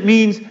 then it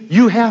means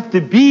you have to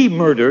be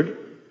murdered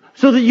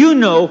so that you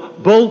know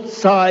both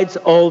sides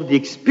of the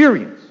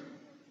experience.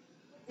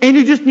 And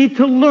you just need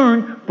to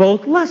learn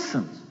both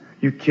lessons.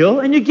 You kill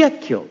and you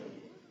get killed.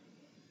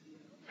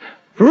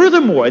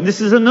 Furthermore, and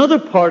this is another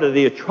part of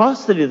the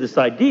atrocity of this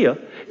idea,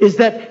 is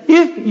that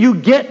if you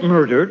get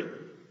murdered,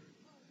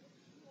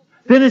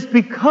 then it's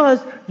because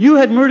you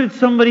had murdered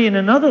somebody in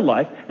another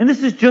life, and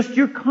this is just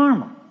your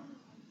karma.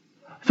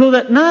 So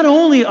that not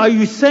only are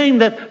you saying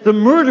that the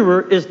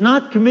murderer is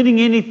not committing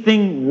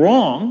anything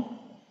wrong,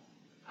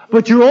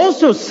 but you're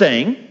also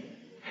saying,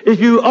 if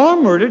you are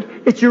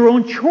murdered, it's your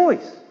own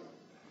choice.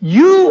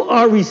 You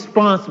are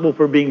responsible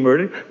for being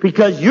murdered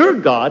because you're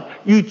God.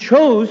 You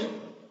chose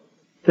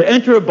to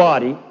enter a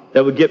body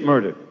that would get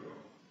murdered.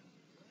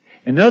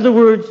 In other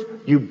words,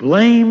 you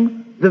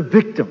blame the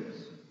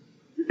victims.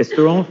 It's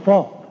their own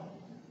fault.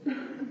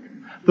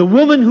 The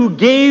woman who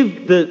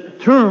gave the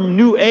term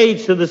New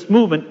Age to this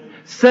movement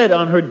said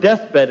on her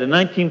deathbed in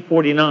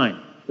 1949,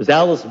 it was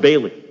Alice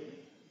Bailey,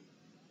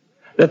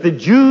 that the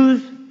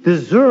Jews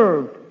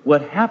deserved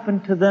what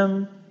happened to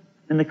them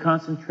in the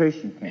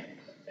concentration camps.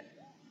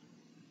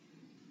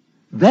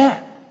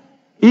 That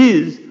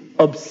is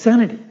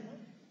obscenity.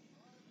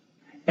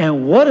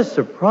 And what a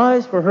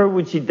surprise for her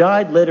when she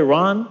died later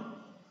on,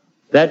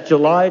 that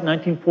July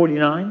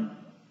 1949,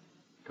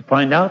 to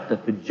find out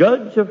that the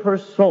judge of her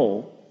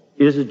soul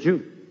is a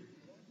Jew.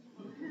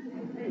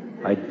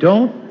 I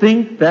don't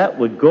think that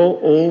would go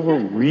over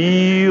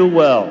real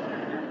well.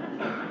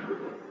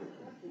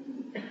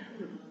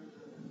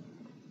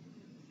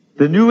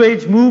 The New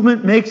Age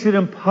movement makes it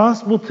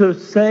impossible to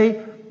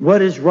say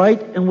what is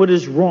right and what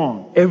is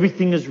wrong.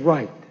 Everything is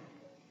right.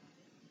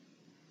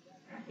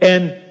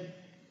 And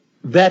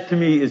that to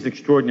me is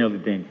extraordinarily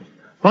dangerous.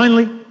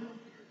 Finally,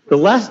 the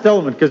last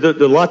element, because there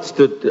are lots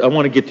I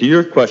want to get to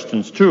your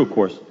questions too, of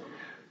course.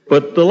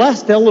 But the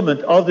last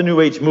element of the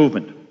New Age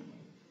movement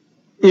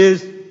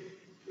is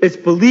its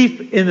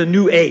belief in the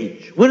New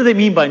Age. What do they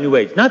mean by New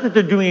Age? Not that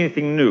they're doing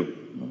anything new.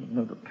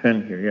 Another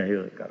pen here. Yeah,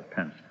 here they got a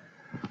pen.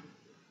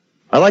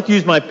 I like to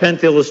use my pen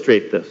to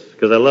illustrate this,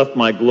 because I left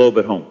my globe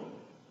at home.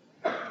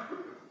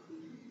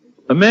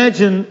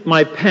 Imagine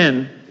my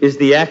pen is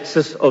the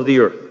axis of the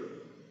earth.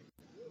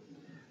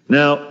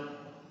 Now,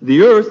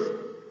 the earth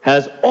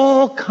has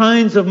all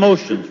kinds of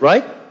motions,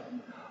 right?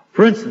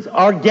 For instance,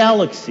 our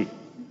galaxy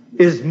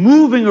is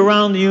moving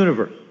around the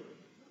universe.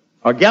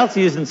 Our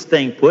galaxy isn't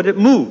staying put, it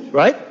moves,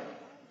 right?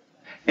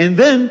 And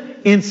then,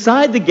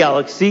 inside the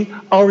galaxy,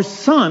 our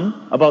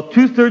sun, about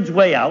 2/3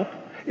 way out,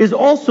 is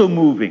also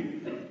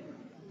moving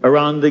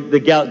around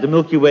the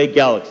Milky Way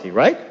galaxy,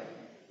 right?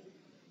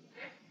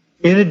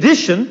 In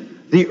addition,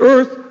 the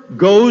earth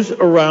goes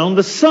around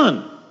the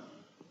sun.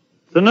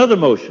 It's another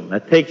motion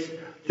that takes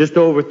just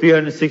over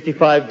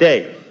 365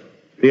 days,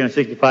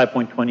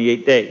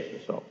 365.28 days or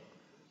so.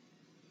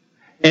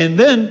 And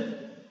then,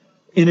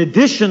 in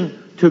addition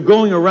to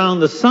going around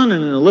the sun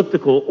in an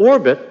elliptical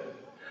orbit,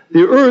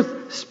 the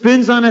earth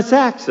spins on its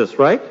axis,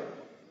 right?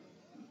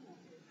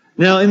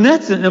 Now, in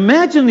that sense,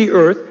 imagine the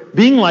earth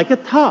being like a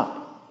top.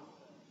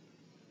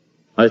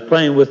 I was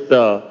playing with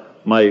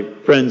my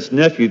friend's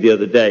nephew the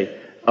other day.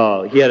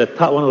 He had a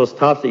top, one of those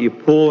tops that you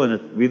pull and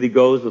it really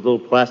goes with a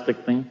little plastic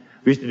thing.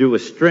 We used to do it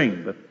with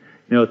string, but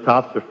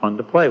tops are fun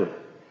to play with.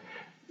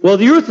 Well,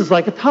 the earth is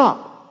like a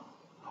top.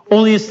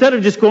 Only instead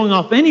of just going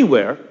off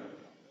anywhere,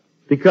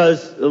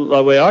 because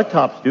the way our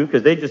tops do,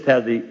 because they just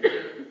have the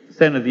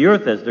center of the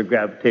earth as their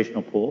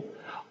gravitational pull,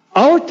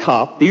 our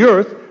top, the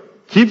earth,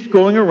 keeps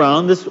going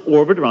around this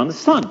orbit around the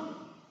sun. All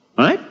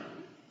right?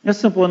 That's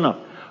simple enough.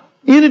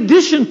 In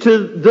addition to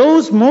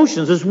those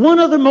motions, there's one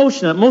other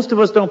motion that most of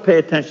us don't pay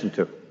attention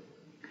to.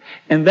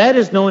 And that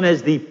is known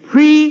as the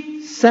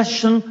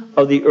precession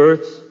of the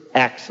Earth's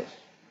axis.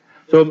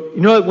 So,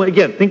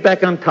 again, think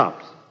back on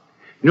tops.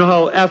 You know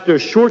how after a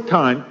short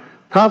time,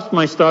 tops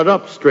might start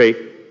up straight,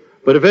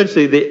 but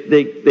eventually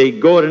they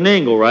go at an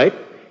angle, right?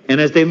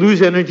 And as they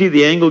lose energy,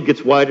 the angle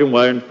gets wider and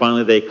wider, and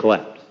finally they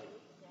collapse.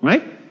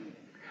 Right?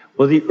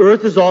 Well, the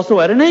Earth is also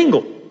at an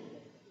angle.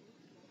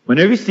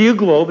 Whenever you see a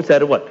globe, it's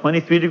at a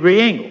 23-degree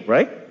angle,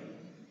 right?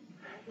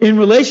 In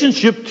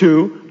relationship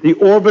to the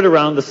orbit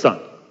around the sun.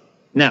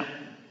 Now,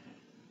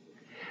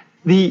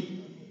 the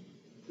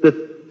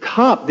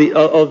top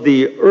of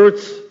the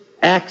Earth's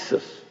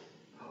axis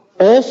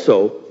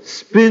also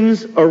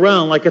spins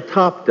around like a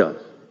top does.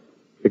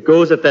 It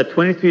goes at that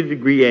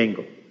 23-degree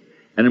angle,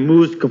 and it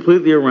moves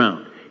completely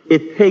around.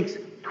 It takes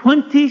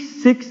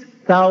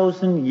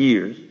 26,000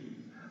 years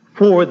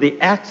for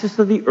the axis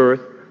of the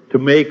Earth to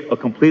make a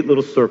complete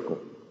little circle.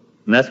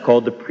 And that's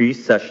called the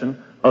precession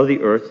of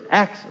the Earth's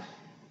axis.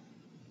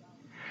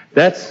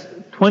 That's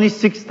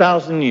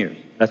 26,000 years.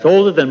 That's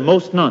older than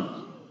most nuns.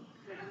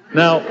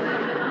 Now,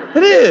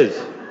 it is.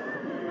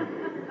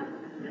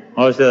 I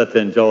always say that to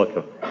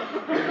Angelica.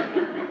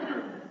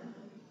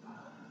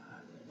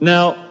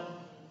 Now,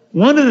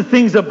 one of the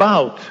things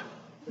about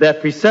that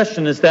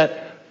precession is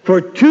that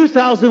for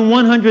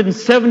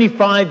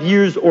 2,175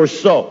 years or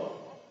so,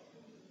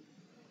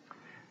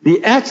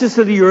 the axis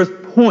of the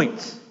Earth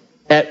points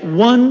at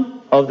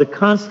one of the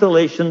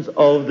constellations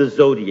of the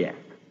zodiac.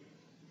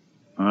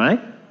 All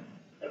right?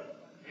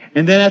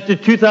 And then after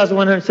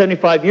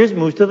 2,175 years, it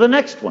moves to the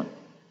next one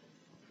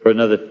for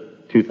another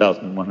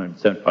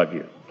 2,175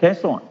 years. Okay,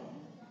 so on.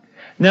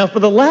 Now,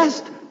 for the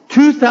last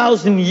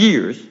 2,000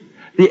 years,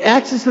 the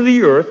axis of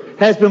the Earth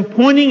has been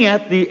pointing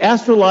at the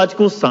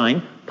astrological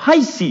sign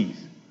Pisces.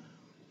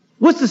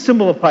 What's the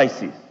symbol of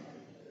Pisces?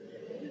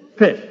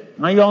 Fish.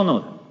 Now, you all know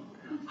that.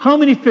 How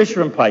many fish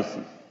are in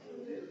Pisces?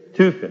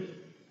 2 fish.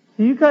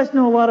 You guys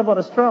know a lot about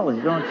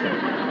astrology, don't you?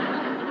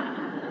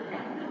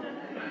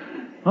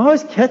 I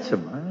always catch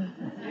them.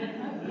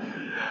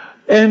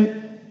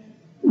 And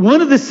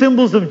one of the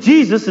symbols of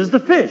Jesus is the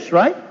fish,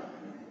 right?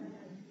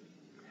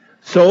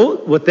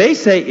 So what they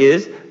say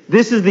is,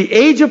 this is the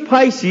age of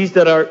Pisces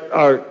that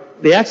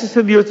the axis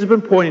of the Earth has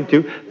been pointing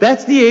to.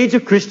 That's the age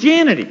of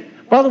Christianity.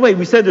 By the way,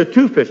 we said there are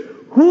 2 fish.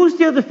 Who's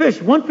the other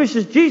fish? One fish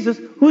is Jesus.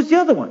 Who's the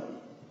other one?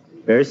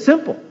 Very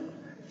simple.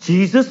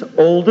 Jesus'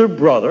 older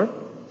brother,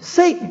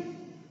 Satan.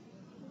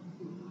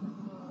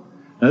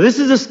 Now, this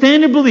is a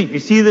standard belief. You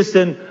see this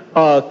in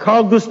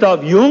Carl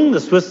Gustav Jung, the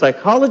Swiss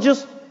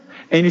psychologist,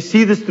 and you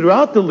see this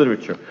throughout the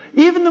literature.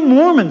 Even the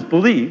Mormons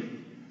believe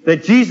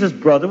that Jesus'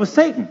 brother was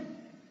Satan.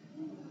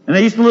 And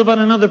they used to live on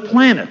another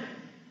planet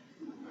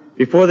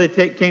before they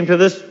came to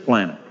this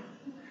planet.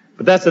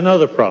 But that's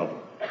another problem.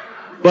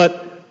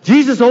 But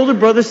Jesus' older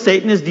brother,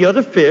 Satan, is the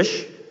other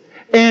fish.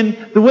 And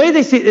the way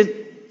they see it,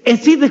 and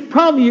see the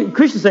problem,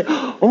 Christians say,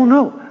 oh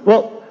no.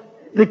 Well,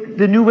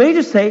 the New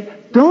Agers say,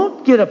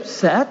 don't get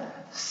upset.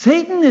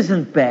 Satan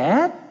isn't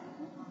bad.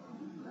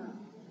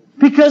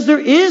 Because there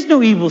is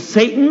no evil.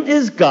 Satan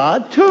is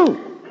God too.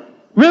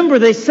 Remember,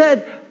 they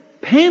said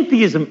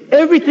pantheism,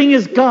 everything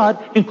is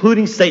God,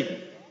 including Satan.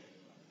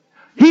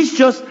 He's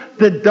just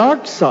the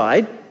dark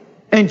side,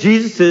 and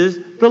Jesus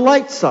is the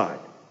light side.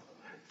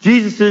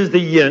 Jesus is the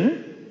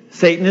yin,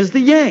 Satan is the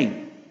yang.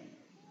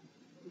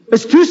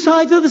 It's 2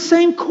 sides of the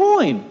same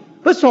coin.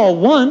 But it's all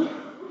one.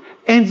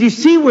 And you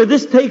see where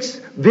this takes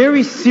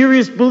very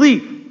serious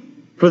belief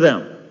for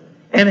them.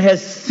 And it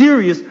has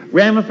serious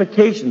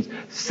ramifications.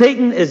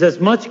 Satan is as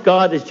much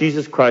God as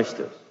Jesus Christ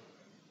is.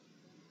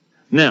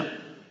 Now,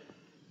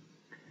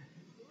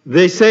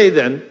 they say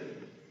then,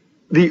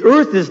 the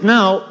earth is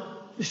now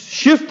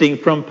shifting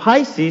from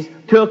Pisces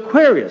to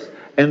Aquarius.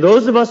 And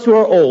those of us who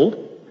are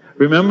old,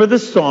 remember the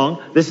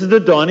song, this is the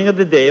dawning of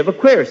the day of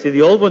Aquarius. See,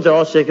 the old ones are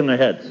all shaking their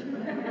heads.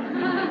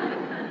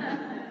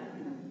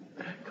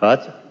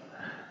 Gotcha.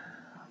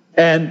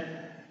 And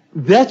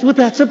that's what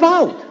that's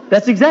about.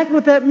 That's exactly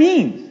what that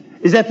means,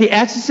 is that the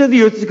axis of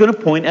the earth is going to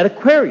point at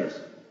Aquarius,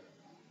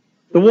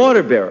 the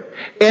water bearer.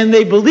 And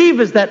they believe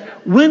is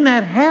that when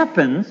that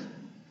happens,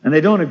 and they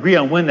don't agree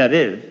on when that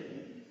is,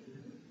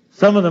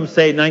 some of them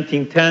say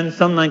 1910,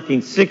 some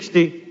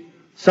 1960,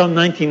 some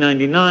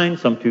 1999,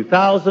 some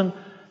 2000,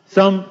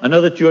 some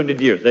another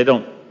 200 years. They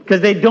don't,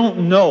 because they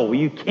don't know.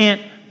 You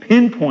can't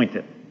pinpoint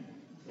it.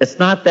 It's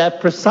not that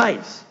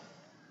precise.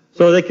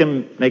 So they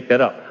can make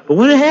that up. But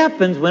when it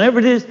happens, whenever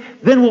it is,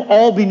 then we'll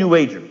all be New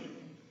Agers.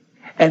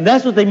 And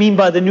that's what they mean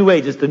by the New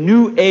Age. It's the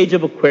New Age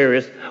of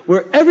Aquarius,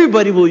 where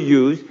everybody will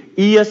use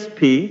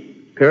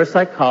ESP,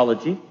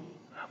 parapsychology.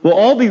 We'll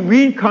all be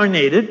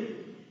reincarnated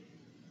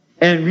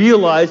and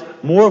realize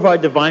more of our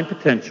divine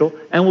potential,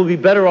 and we'll be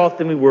better off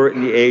than we were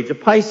in the age of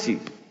Pisces.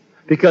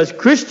 Because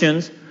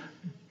Christians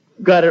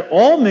got it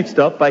all mixed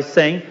up by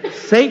saying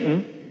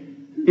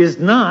Satan is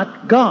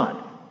not God.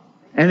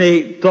 And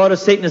they thought of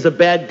Satan as a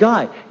bad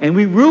guy. And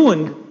we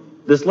ruined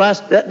this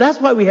that's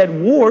why we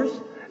had wars,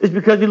 is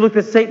because we looked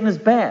at Satan as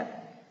bad.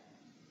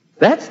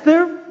 That's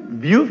their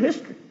view of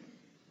history.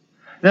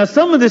 Now,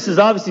 some of this is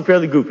obviously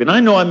fairly goofy, and I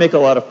know I make a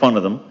lot of fun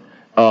of them.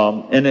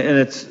 And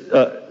it's,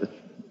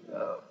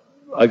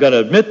 I got to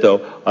admit,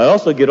 though, I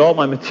also get all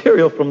my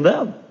material from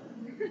them.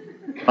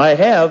 I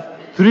have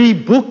 3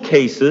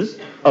 bookcases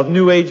of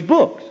New Age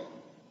books.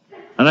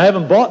 And I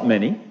haven't bought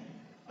many.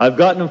 I've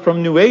gotten them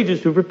from New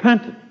Agers who've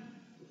repented.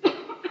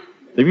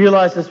 They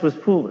realized this was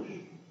foolish.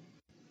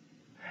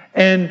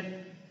 And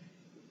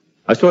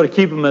I sort of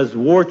keep them as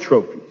war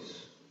trophies.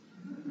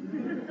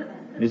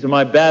 These are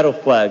my battle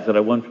flags that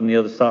I won from the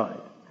other side.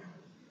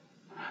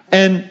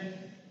 And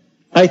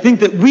I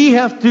think that we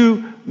have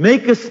to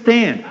make a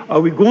stand.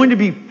 Are we going to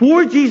be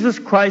for Jesus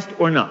Christ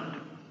or not?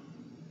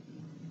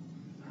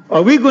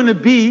 Are we going to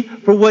be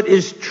for what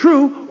is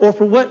true or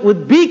for what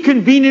would be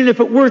convenient if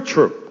it were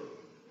true?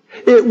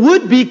 It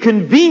would be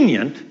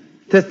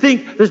convenient to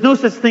think there's no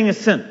such thing as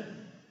sin.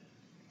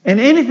 And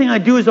anything I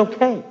do is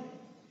okay.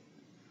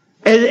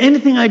 And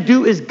anything I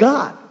do is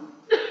God.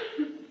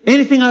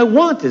 Anything I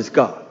want is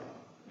God.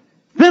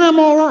 Then I'm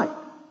all right.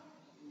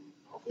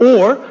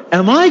 Or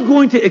am I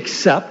going to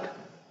accept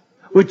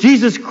what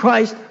Jesus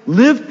Christ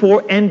lived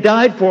for and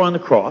died for on the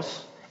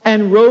cross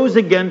and rose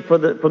again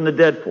from the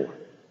dead for?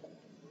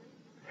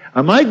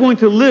 Am I going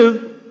to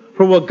live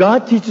for what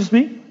God teaches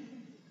me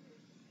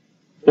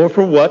or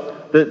for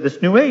what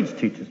this New Age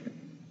teaches me?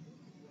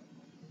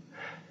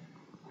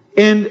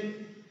 And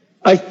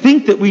I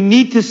think that we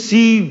need to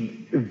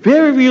see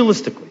very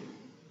realistically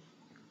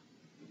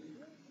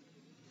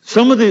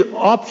some of the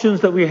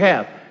options that we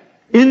have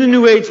in the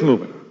New Age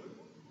movement.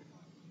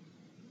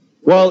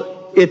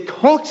 While it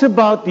talks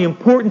about the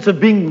importance of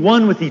being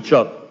one with each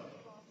other,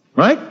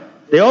 right?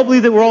 They all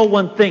believe that we're all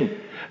one thing.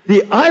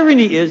 The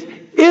irony is,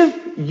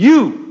 if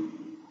you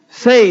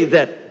say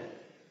that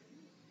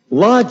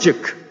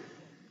logic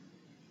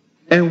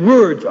and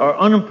words are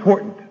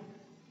unimportant,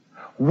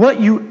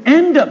 what you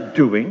end up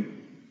doing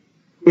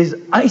is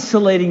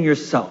isolating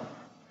yourself.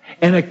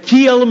 And a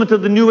key element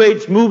of the New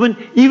Age movement,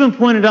 even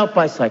pointed out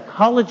by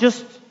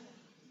psychologists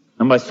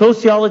and by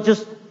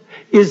sociologists,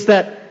 is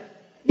that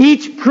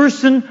each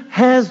person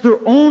has their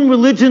own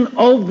religion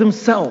of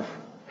themselves.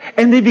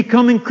 And they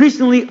become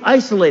increasingly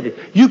isolated.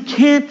 You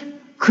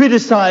can't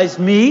criticize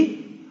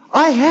me.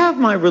 I have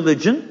my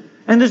religion,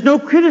 and there's no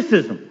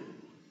criticism.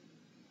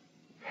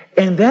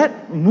 And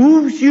that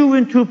moves you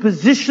into a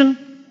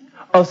position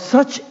of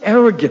such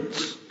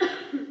arrogance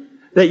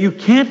that you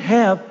can't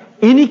have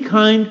any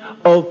kind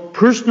of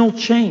personal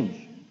change.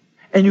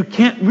 And you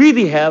can't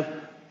really have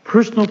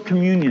personal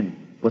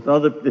communion with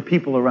the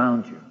people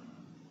around you.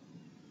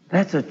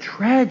 That's a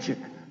tragic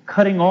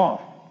cutting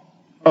off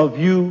of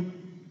you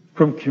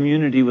from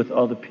community with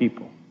other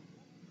people.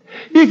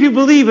 If you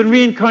believe in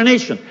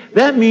reincarnation,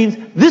 that means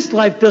this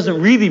life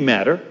doesn't really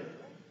matter.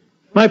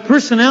 My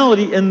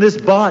personality in this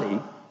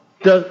body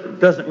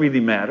doesn't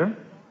really matter.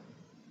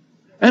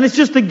 And it's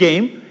just a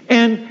game.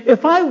 And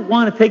if I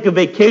want to take a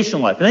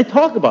vacation life, and they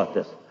talk about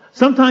this,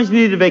 sometimes you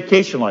need a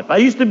vacation life. I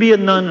used to be a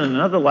nun in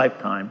another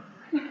lifetime.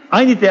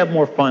 I need to have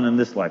more fun in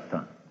this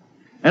lifetime.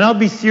 And I'll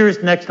be serious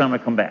next time I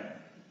come back.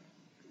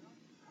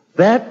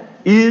 That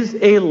is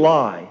a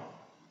lie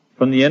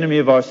from the enemy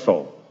of our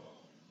soul.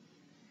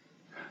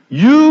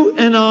 You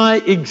and I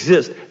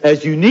exist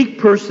as unique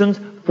persons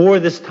for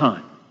this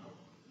time.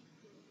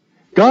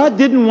 God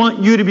didn't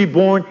want you to be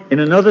born in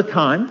another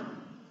time.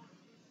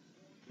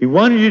 He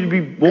wanted you to be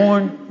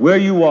born where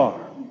you are.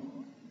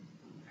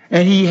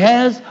 And He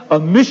has a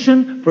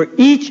mission for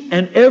each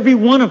and every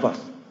one of us.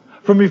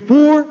 From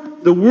before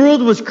the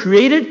world was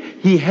created,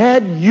 He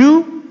had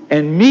you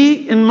and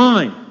me in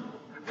mind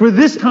for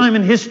this time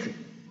in history.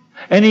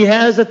 And He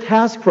has a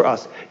task for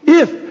us.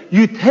 If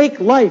you take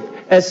life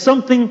as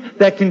something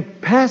that can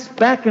pass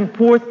back and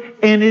forth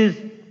and is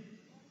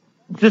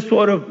just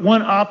sort of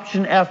one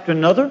option after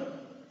another,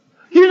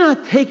 you're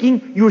not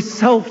taking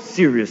yourself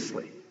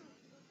seriously.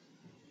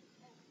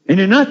 And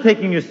you're not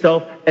taking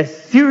yourself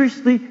as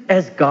seriously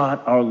as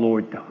God our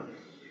Lord does.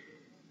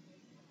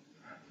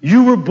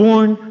 You were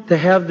born to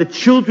have the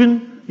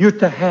children you're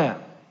to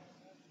have,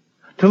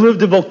 to live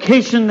the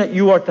vocation that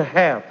you are to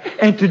have,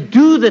 and to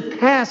do the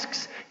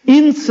tasks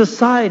in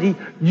society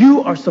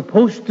you are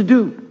supposed to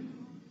do.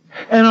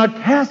 And our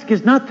task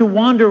is not to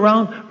wander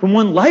around from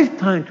one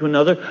lifetime to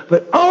another,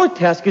 but our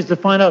task is to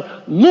find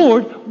out,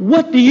 Lord,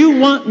 what do you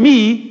want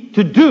me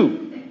to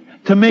do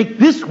to make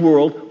this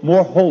world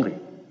more holy?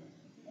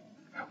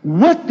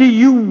 What do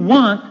you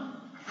want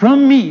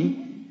from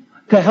me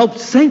to help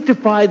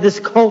sanctify this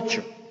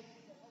culture?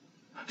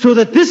 So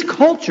that this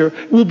culture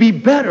will be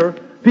better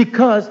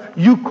because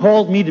you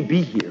called me to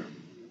be here.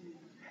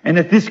 And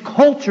that this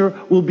culture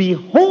will be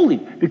holy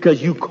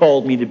because you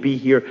called me to be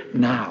here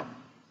now.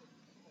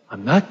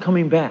 I'm not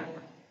coming back.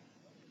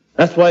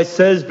 That's why it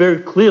says very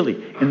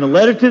clearly in the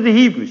letter to the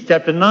Hebrews,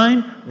 chapter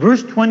 9,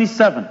 verse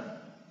 27,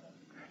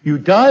 you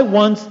die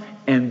once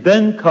and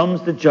then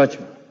comes the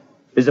judgment.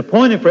 It's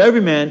appointed for every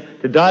man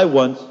to die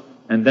once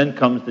and then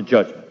comes the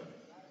judgment.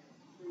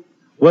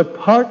 What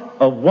part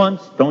of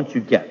once don't you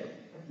get?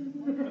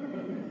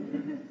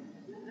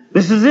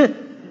 This is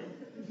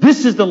it.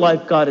 This is the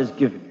life God has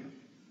given you.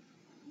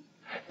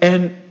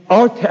 And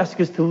our task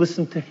is to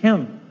listen to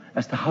Him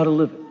as to how to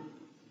live it.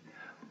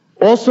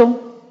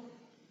 Also,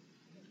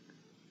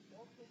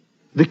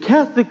 the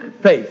Catholic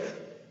faith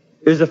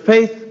is a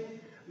faith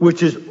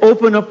which is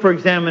open up for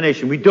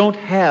examination. We don't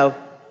have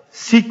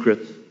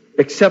secrets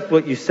except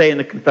what you say in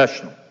the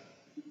confessional.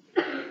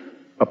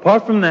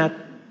 Apart from that,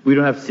 we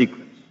don't have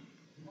secrets.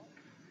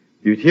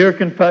 I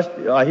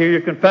hear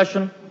your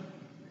confession.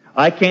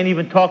 I can't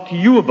even talk to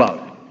you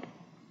about it.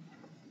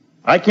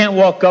 I can't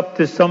walk up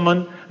to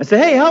someone and say,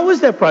 hey, how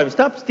was that private?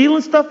 Stop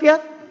stealing stuff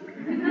yet?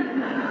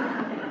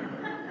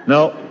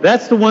 No,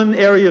 that's the one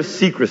area of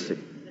secrecy.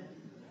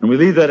 And we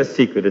leave that a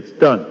secret. It's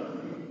done.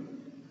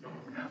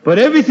 But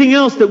everything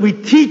else that we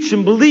teach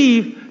and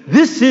believe,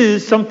 this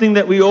is something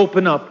that we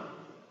open up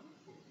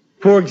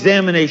for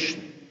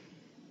examination.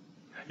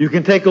 You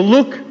can take a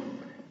look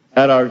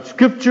at our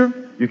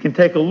scripture. You can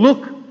take a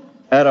look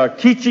at our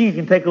teaching. You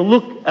can take a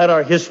look at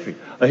our history.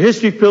 A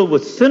history filled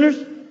with sinners,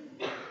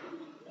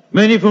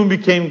 many of whom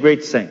became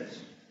great saints.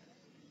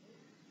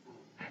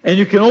 And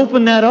you can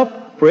open that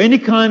up for any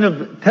kind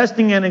of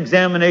testing and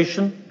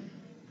examination.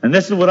 And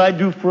this is what I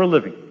do for a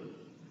living.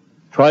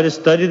 Try to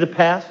study the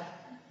past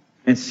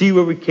and see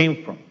where we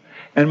came from.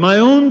 And my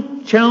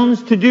own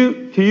challenge to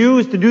you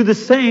is to do the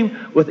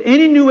same with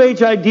any New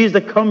Age ideas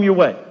that come your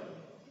way.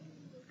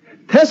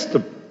 Test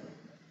them.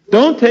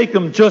 Don't take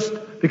them just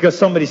because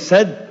somebody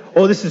said,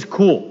 oh, this is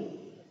cool.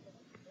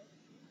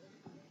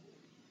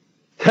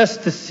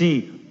 Test to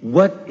see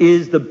what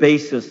is the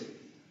basis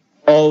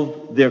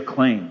of their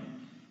claim.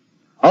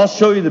 I'll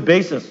show you the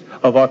basis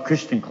of our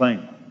Christian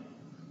claim.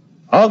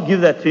 I'll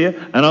give that to you,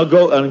 and I'll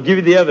go and give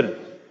you the evidence.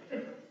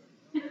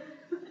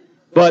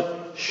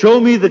 But show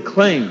me the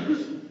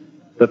claims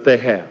that they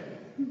have.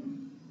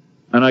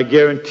 And I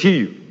guarantee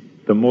you,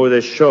 the more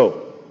they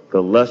show,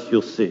 the less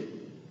you'll see.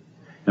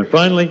 And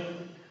finally,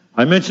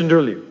 I mentioned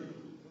earlier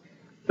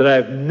that I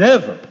have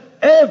never,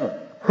 ever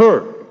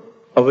heard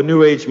of a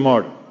New Age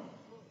martyr.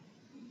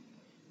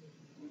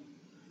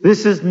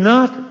 This is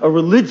not a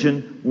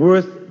religion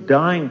worth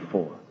dying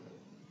for.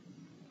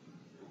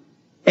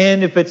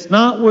 And if it's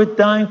not worth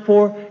dying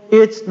for,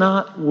 it's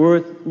not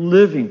worth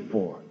living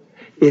for.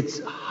 It's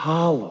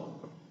hollow.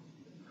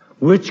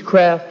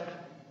 Witchcraft,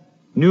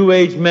 New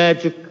Age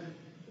magic,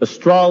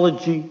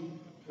 astrology,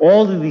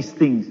 all of these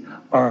things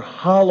are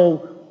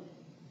hollow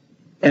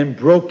and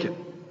broken.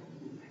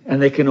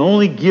 And they can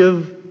only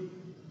give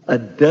a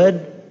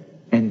dead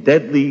and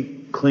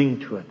deadly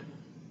cling to it.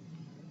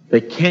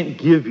 They can't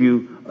give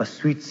you a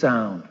sweet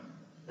sound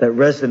that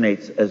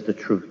resonates as the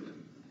truth.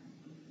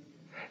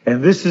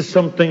 And this is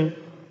something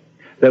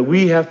that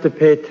we have to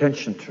pay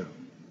attention to.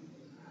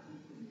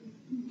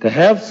 To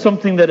have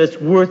something that is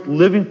worth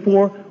living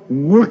for,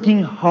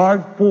 working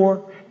hard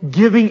for,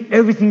 giving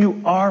everything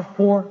you are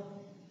for,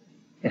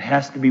 it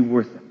has to be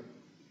worth it.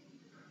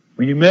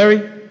 When you marry,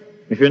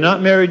 if you're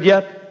not married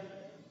yet,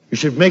 you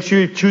should make sure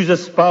you choose a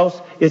spouse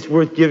it's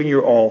worth giving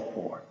your all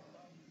for.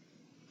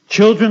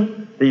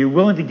 Children that you're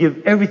willing to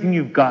give everything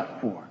you've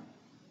got for.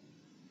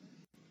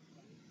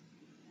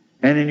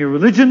 And in your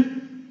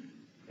religion,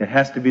 it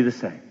has to be the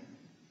same.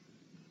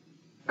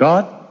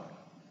 God,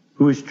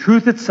 who is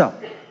truth itself,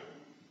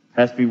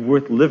 has to be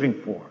worth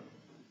living for.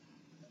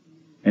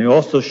 And he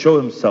also show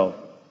himself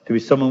to be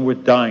someone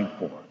worth dying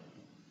for,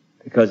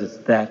 because it's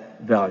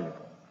that valuable.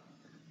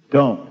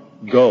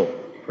 Don't go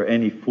for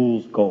any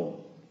fool's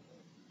gold.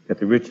 Get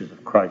the riches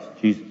of Christ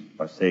Jesus,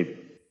 our Savior.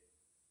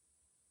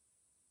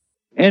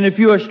 And if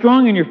you are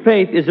strong in your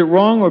faith, is it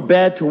wrong or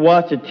bad to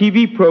watch a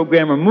TV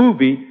program or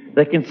movie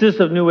that consists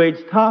of New Age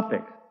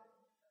topics.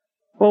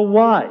 Well,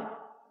 why?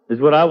 Is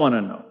what I want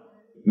to know.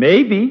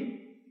 Maybe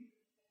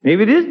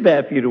it is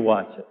bad for you to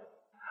watch it.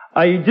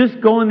 Are you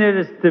just going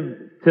there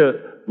to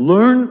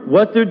learn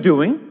what they're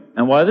doing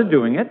and why they're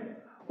doing it?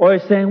 Or are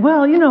you saying,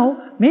 well,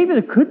 maybe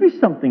there could be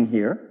something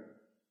here?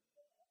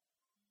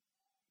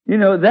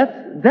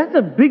 That's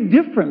a big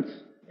difference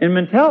in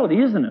mentality,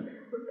 isn't it?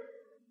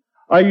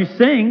 Are you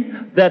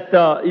saying that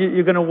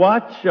you're going to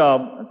watch,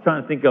 I'm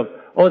trying to think of,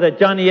 that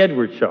Johnny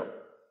Edwards show.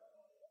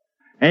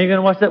 And you're going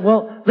to watch that,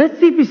 well, let's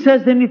see if he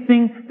says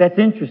anything that's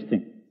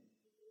interesting.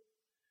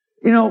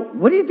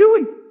 What are you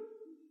doing?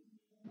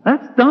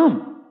 That's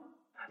dumb.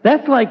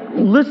 That's like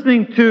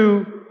listening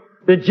to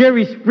the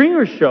Jerry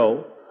Springer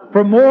show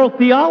for moral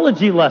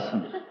theology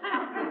lessons.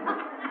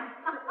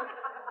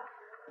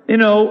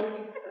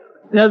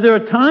 Now there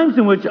are times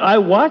in which I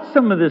watch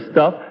some of this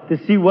stuff to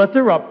see what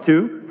they're up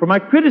to for my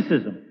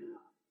criticism.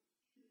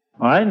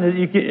 All right, and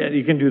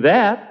you can do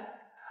that.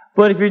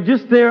 But if you're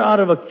just there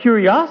out of a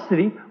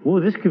curiosity,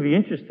 this could be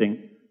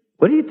interesting.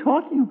 What are you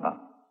talking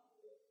about?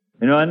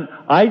 And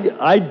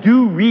I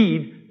do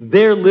read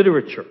their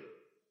literature.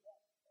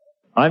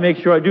 I make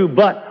sure I do,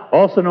 but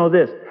also know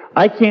this.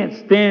 I can't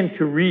stand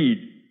to read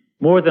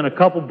more than a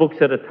couple books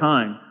at a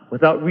time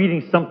without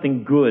reading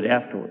something good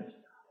afterwards.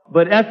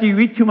 But after you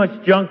eat too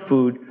much junk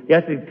food, you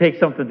have to take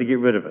something to get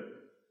rid of it.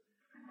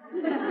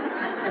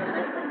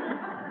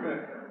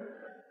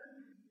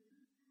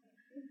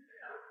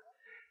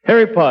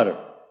 Harry Potter.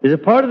 Is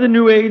it part of the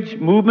New Age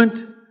movement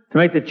to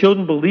make the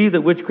children believe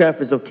that witchcraft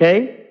is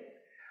okay?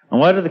 And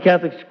why do the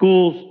Catholic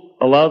schools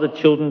allow the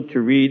children to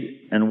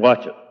read and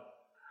watch it?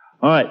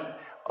 All right.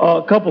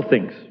 A couple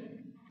things.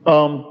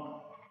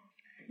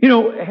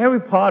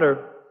 Harry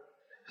Potter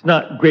is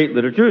not great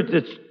literature.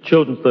 It's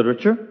children's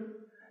literature.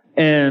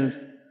 And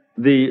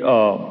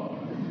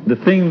the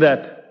thing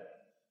that,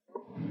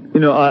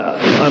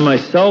 I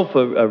myself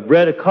have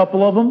read a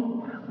couple of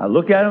them. I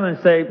look at them and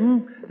say,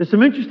 there's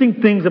some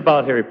interesting things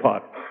about Harry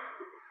Potter.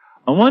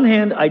 On one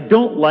hand, I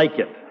don't like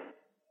it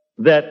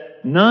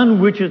that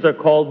non-witches are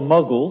called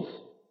muggles,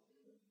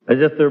 as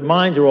if their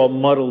minds are all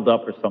muddled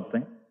up or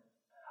something.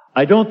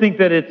 I don't think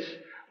that it's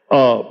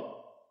a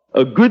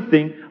good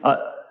thing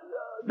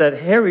that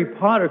Harry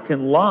Potter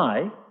can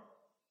lie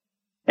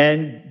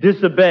and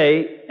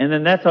disobey, and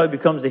then that's how he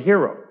becomes a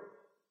hero.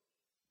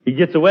 He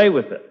gets away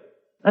with it.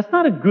 That's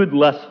not a good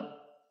lesson.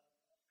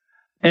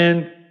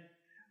 And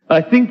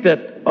I think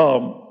that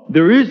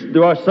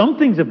there are some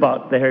things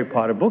about the Harry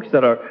Potter books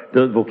that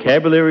the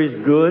vocabulary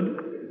is good,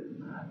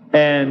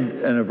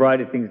 and a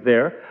variety of things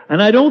there.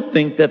 And I don't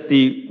think that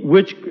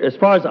as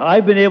far as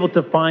I've been able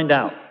to find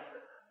out,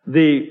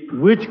 the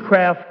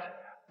witchcraft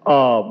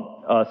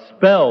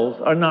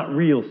spells are not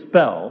real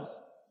spells.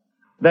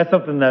 That's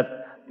something that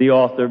the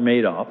author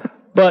made up.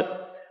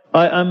 But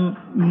I'm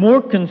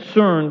more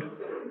concerned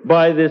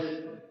by this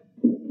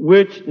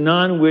witch,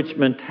 non-witch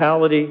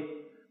mentality.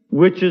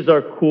 Witches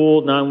are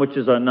cool,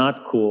 non-witches are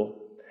not cool.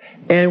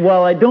 And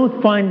while I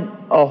don't find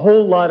a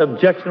whole lot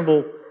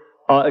objectionable,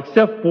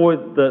 except for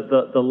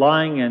the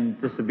lying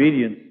and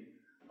disobedience,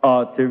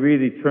 to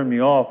really turn me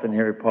off in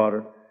Harry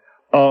Potter,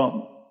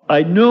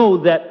 I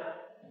know that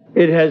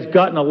it has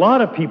gotten a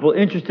lot of people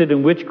interested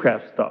in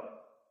witchcraft stuff.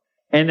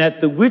 And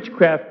that the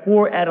witchcraft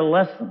for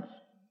adolescents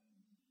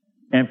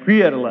and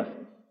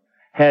pre-adolescents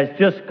has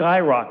just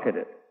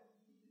skyrocketed.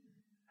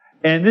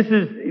 And this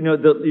is,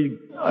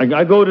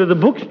 I go to the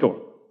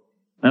bookstore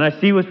and I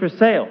see what's for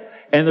sale.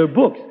 And there are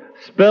books,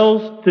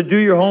 spells to do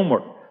your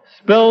homework,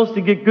 spells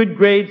to get good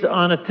grades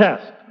on a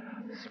test,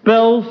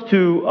 spells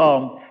to,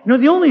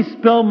 the only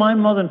spell my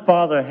mother and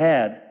father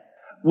had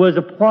was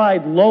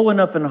applied low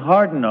enough and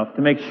hard enough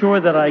to make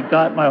sure that I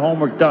got my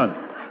homework done.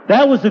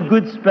 That was a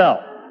good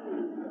spell.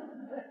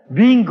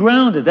 Being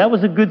grounded, that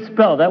was a good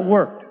spell. That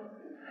worked.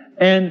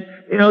 And,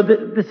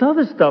 this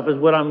other stuff is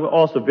what I'm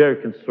also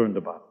very concerned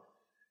about.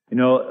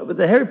 But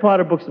the Harry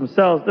Potter books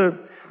themselves, they're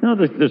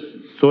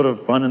sort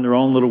of fun in their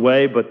own little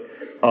way, but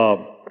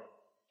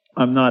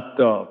I'm not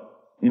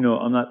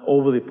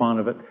overly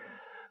fond of it.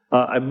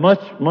 I much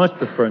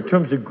prefer, in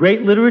terms of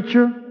great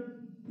literature,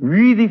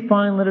 really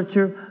fine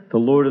literature, The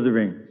Lord of the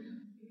Rings.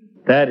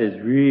 That is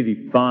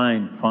really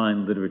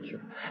fine literature.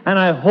 And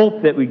I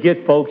hope that we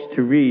get folks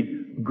to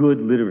read good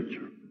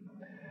literature.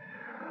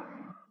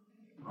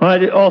 All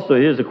right, also,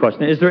 here's a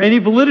question. Is there any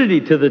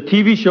validity to the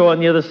TV show On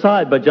the Other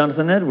Side by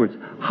Jonathan Edwards?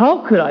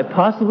 How could I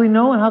possibly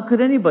know, and how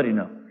could anybody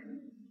know?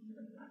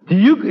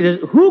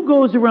 Who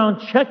goes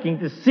around checking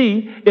to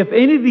see if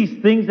any of these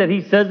things that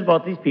he says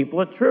about these people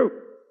are true?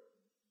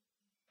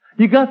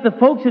 You got the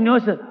folks in the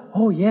audience that,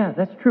 oh yeah,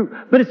 that's true.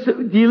 But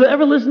do you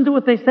ever listen to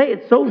what they say?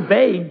 It's so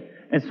vague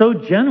and so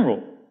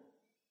general.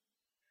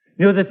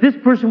 That this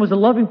person was a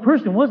loving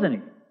person, wasn't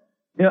he?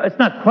 It's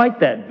not quite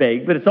that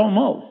vague, but it's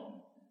almost.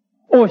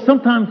 Or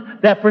sometimes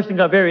that person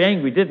got very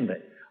angry, didn't they?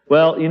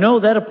 Well,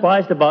 that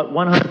applies to about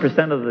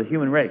 100% of the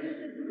human race.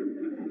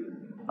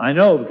 I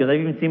know, because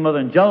I've even seen Mother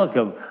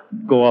Angelica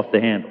go off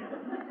the handle.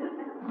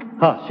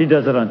 She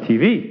does it on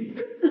TV.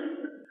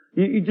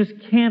 You just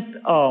can't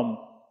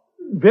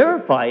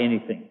verify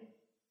anything.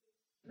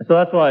 So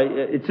that's why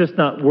it's just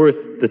not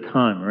worth the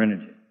time or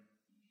energy.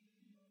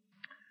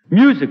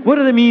 Music. What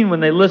do they mean when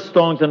they list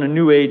songs on a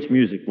New Age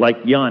music, like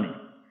Yanni?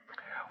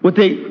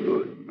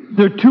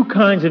 There are two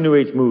kinds of New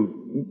Age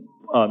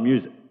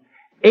music.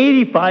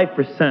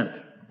 85%,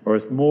 or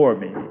it's more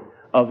maybe,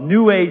 of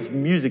New Age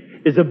music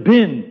is a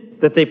bin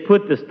that they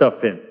put this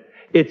stuff in.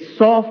 It's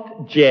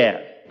soft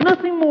jazz.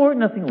 Nothing more,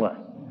 nothing less.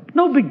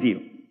 No big deal.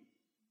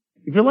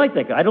 If you like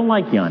that guy, I don't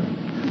like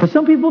Yanni. But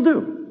some people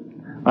do.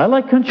 I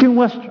like country and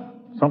western.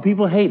 Some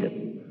people hate it.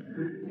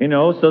 You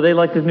know, so they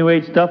like this New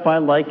Age stuff. I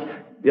like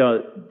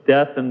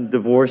death and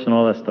divorce and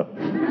all that stuff.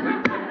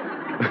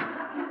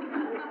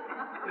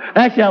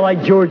 Actually, I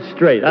like George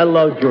Strait. I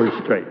love George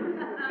Strait.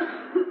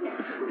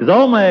 Because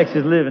all my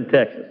exes live in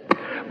Texas.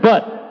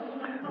 But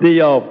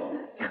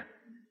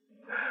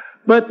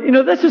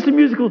that's just a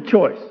musical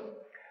choice.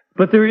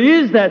 But there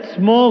is that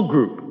small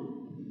group,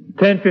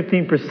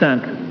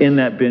 10-15% in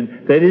that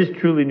bin, that is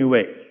truly New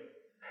Age.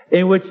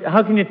 In which,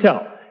 how can you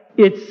tell?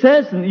 It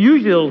says, and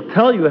usually it'll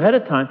tell you ahead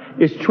of time,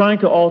 it's trying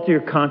to alter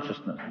your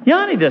consciousness.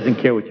 Yanni doesn't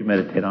care what you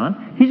meditate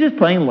on. He's just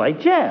playing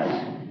light jazz.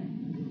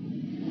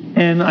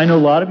 And I know a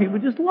lot of people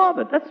just love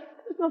it. There's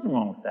nothing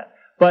wrong with that.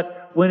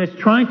 But when it's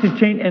trying to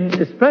change, and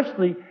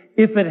especially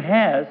if it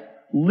has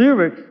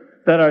lyrics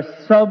that are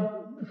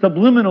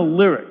subliminal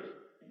lyrics,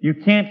 you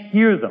can't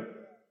hear them.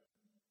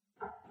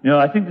 You know,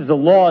 I think there's a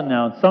law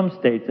now in some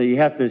states that you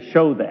have to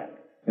show that,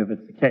 if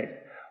it's the case.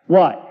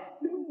 Why?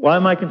 Why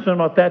am I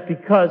concerned about that?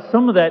 Because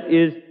some of that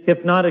is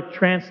hypnotic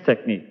trance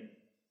technique.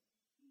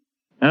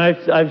 And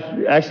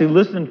I've actually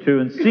listened to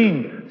and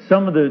seen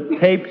some of the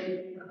tapes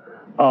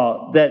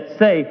that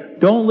say,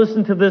 don't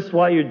listen to this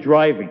while you're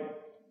driving.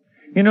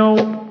 You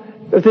know,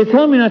 if they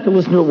tell me not to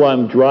listen to it while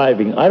I'm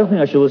driving, I don't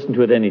think I should listen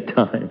to it any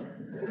time.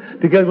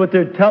 Because what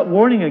they're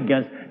warning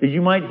against is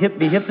you might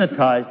be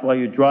hypnotized while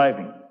you're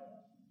driving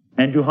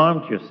and do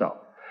harm to yourself.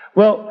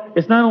 Well,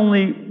 it's not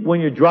only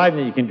when you're driving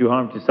that you can do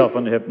harm to yourself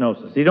under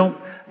hypnosis.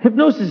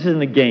 Hypnosis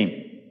isn't a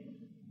game.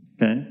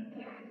 Okay?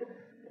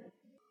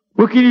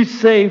 What can you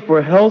say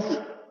for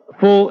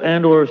healthful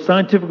and or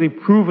scientifically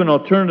proven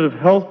alternative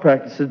health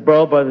practices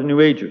borrowed by the New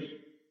Agers?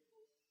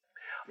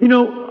 You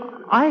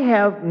know, I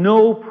have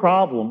no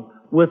problem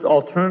with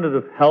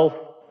alternative health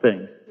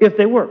things if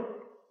they work.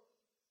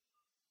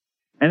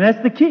 And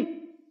that's the key.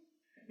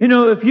 You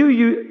know, if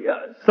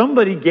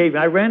somebody gave me,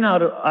 I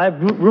have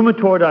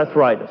rheumatoid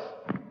arthritis,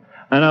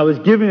 and I was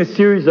giving a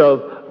series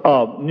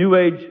of New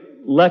Age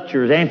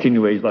lectures,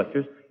 anti-New Age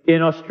lectures,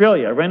 in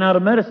Australia. I ran out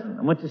of medicine.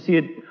 I went to see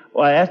it.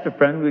 Well, I asked a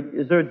friend,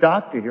 is there a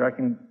doctor here I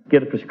can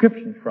get a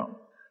prescription from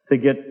to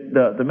get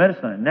the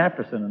medicine,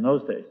 naproxen in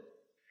those days?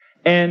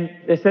 And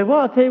they said,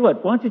 well, I'll tell you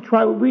what, why don't you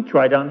try what we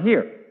try down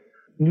here?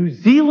 New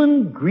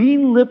Zealand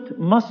green-lipped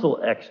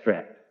mussel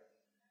extract.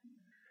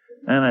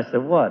 And I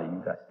said, what are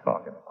you guys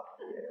talking about?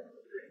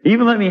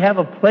 Even let me have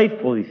a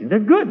plate full of these things. They're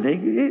good.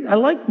 I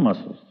like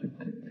mussels.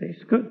 They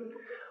taste good.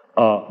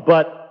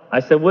 But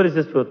I said, what is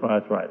this with my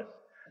arthritis?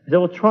 I said,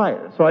 well, try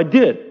it. So I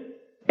did.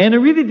 And it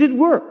really did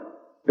work.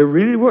 It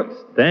really works.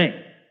 Stank.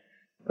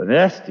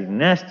 Nasty,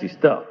 nasty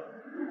stuff.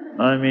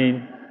 I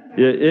mean,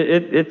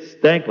 it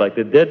stank like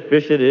the dead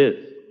fish it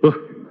is.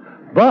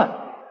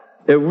 But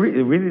it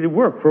really did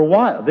work for a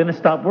while. Then it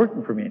stopped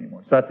working for me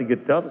anymore. So I had to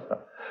get the other stuff.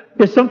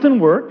 If something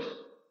works,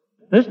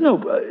 there's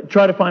no,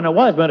 try to find out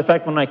why. As a matter of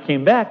fact, when I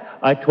came back,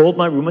 I told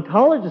my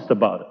rheumatologist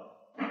about it.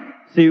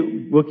 See,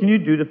 what can you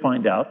do to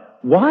find out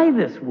why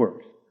this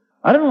works?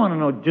 I don't want to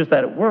know just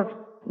that it works.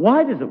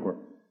 Why does it work?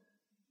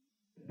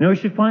 You know, we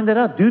should find that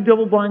out. Do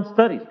double-blind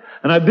studies.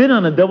 And I've been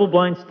on a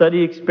double-blind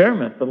study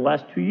experiment for the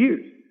last 2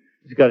 years.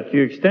 It's got a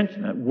 2-year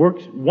extension. It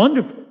works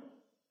wonderfully.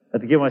 I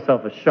had to give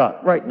myself a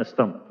shot right in the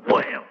stomach.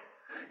 Wham!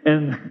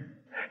 And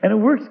it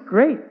works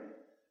great.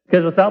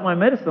 Because without my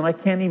medicine, I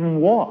can't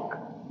even walk.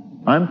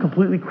 I'm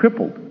completely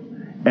crippled.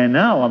 And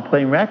now I'm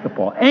playing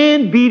racquetball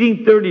and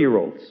beating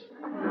 30-year-olds.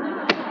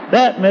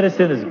 That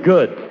medicine is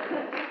good.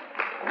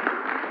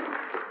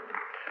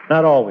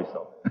 Not always,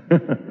 though.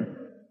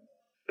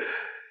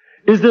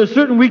 Is there a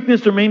certain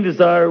weakness or main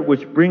desire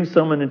which brings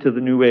someone into the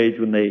New Age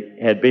when they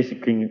had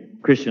basic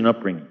Christian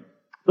upbringing?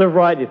 There are a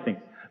variety of things.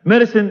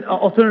 Medicine,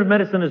 alternative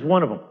medicine is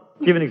one of them.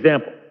 I'll give an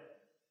example.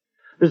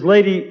 This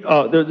lady,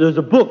 there's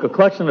a book, a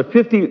collection of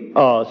 50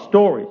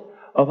 stories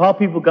of how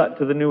people got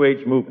into the New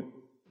Age movement.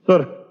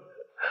 Sort of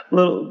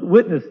little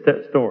witness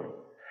story.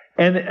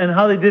 And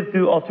how they did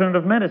through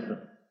alternative medicine.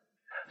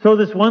 So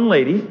this one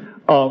lady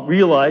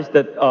realized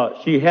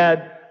that she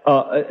had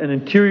an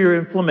interior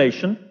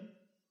inflammation,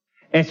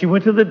 and she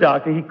went to the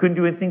doctor. He couldn't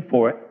do anything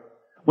for it.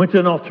 Went to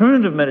an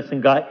alternative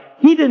medicine guy.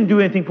 He didn't do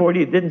anything for it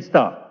either. Didn't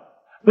stop.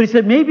 But he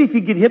said, maybe if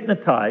you get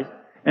hypnotized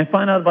and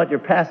find out about your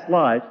past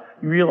lives,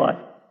 you realize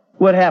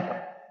what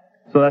happened.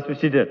 So that's what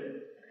she did.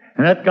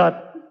 And that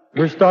got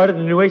her started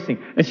in the New Age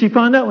thing. And she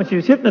found out when she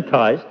was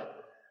hypnotized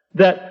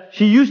that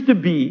she used to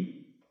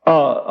be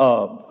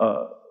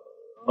a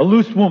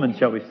loose woman,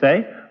 shall we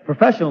say,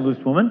 professional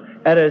loose woman,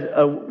 at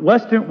a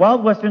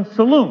Wild Western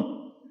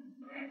saloon.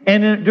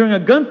 And during a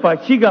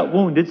gunfight, she got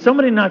wounded.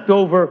 Somebody knocked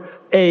over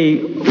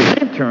a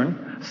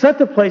lantern, set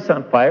the place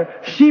on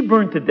fire. She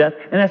burned to death,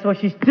 and that's why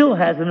she still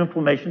has an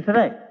inflammation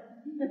today.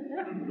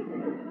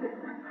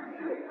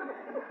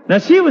 Now,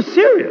 she was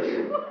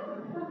serious.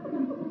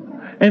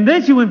 And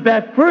then she went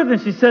back further,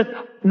 and she said,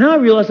 now I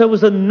realize I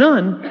was a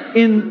nun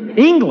in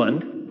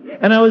England,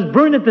 and I was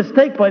burned at the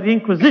stake by the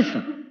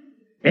Inquisition.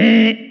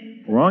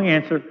 Wrong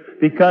answer,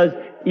 because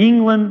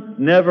England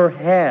never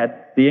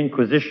had the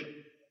Inquisition.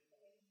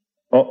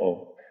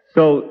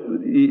 So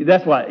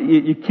that's why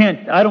you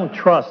can't, I don't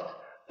trust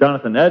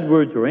Jonathan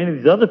Edwards or any of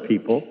these other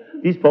people.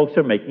 These folks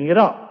are making it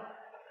up.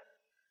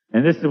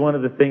 And this is one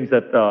of the things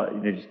that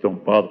they just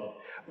don't bother.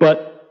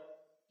 But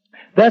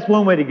that's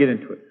one way to get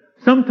into it.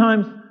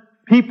 Sometimes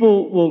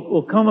people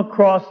will come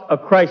across a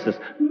crisis.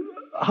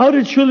 How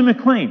did Shirley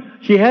MacLaine?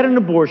 She had an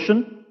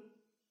abortion.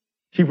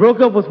 She broke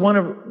up with one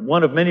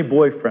of many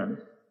boyfriends.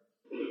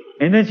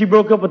 And then she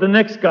broke up with the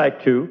next guy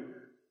too.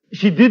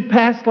 She did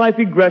past life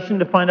regression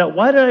to find out,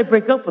 why did I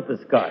break up with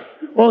this guy?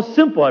 Well, it's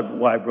simple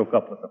why I broke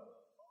up with him.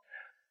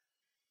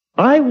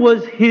 I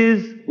was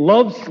his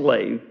love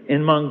slave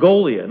in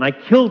Mongolia, and I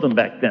killed him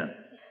back then.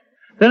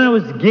 Then I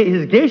was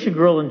his geisha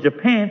girl in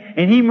Japan,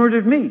 and he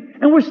murdered me.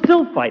 And we're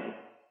still fighting.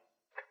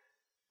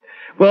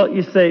 Well,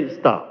 you say,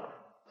 stop.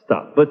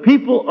 But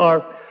people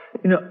are,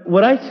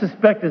 what I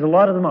suspect is a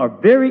lot of them are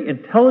very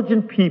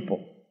intelligent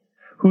people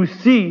who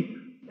see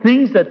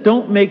things that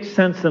don't make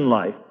sense in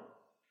life.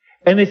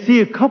 And they see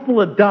a couple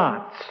of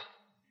dots,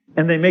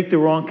 and they make the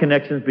wrong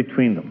connections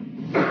between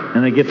them.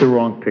 And they get the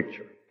wrong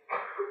picture.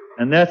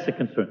 And that's the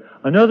concern.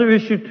 Another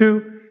issue,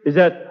 too, is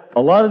that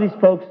a lot of these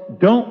folks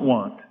don't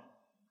want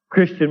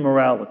Christian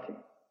morality.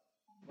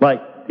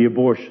 Like the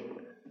abortion,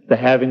 the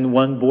having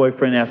one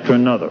boyfriend after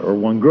another, or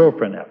one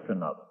girlfriend after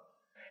another.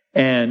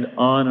 And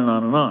on and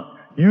on and on.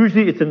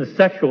 Usually it's in the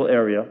sexual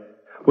area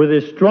where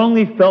there's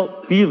strongly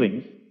felt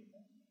feelings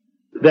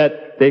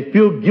that they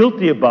feel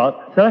guilty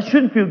about. So I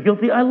shouldn't feel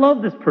guilty. I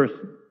love this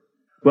person.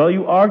 Well,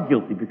 you are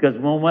guilty because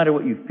no matter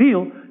what you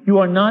feel, you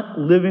are not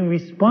living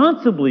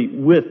responsibly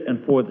with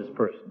and for this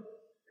person.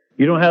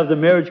 You don't have the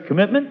marriage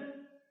commitment.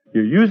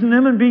 You're using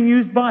them and being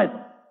used by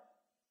them.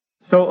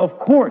 So, of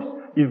course,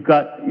 you've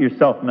got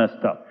yourself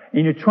messed up.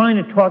 And you're trying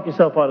to talk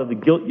yourself out of the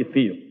guilt you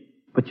feel.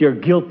 But you're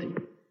guilty.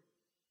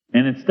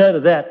 And instead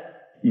of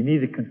that, you need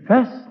to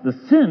confess the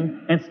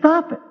sin and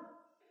stop it.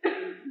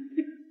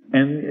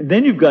 And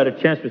then you've got a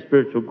chance for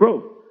spiritual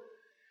growth.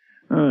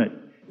 All right.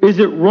 Is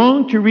it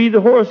wrong to read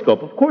the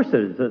horoscope? Of course it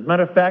is. As a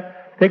matter of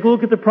fact, take a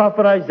look at the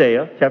prophet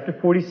Isaiah, chapter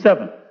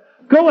 47.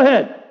 Go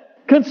ahead.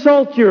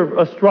 Consult your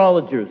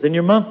astrologers and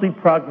your monthly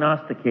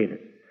prognosticators.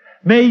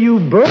 May you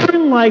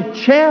burn like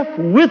chaff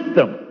with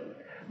them.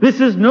 This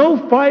is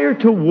no fire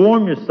to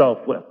warm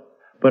yourself with,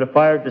 but a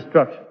fire of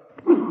destruction.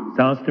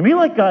 Sounds to me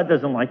like God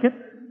doesn't like it.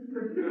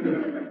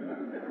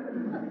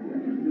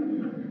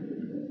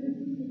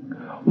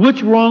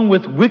 What's wrong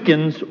with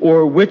Wiccans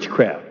or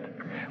witchcraft?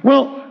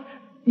 Well,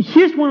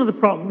 here's one of the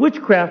problems.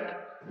 Witchcraft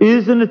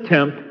is an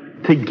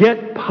attempt to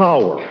get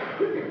power.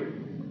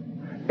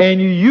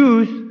 And you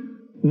use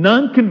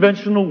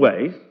non-conventional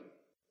ways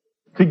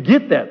to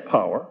get that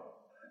power.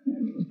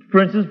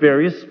 For instance,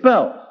 various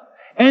spells.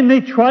 And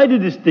they try to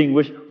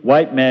distinguish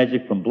white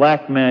magic from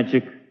black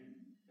magic.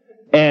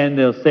 And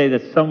they'll say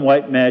that some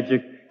white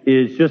magic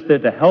is just there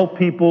to help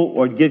people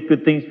or get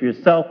good things for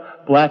yourself.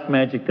 Black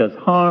magic does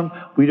harm.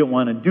 We don't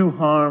want to do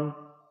harm.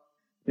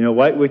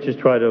 White witches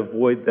try to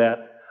avoid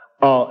that.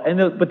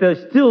 But they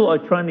still are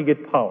trying to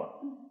get power.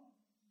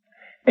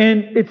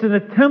 And it's an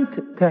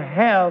attempt to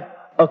have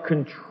a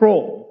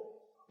control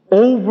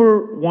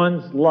over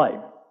one's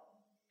life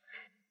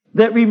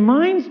that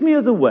reminds me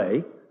of the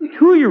way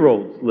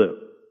 2-year-olds live.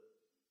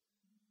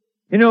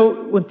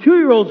 When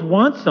 2-year-olds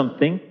want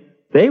something,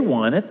 they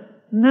want it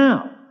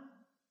now.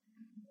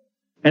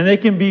 And they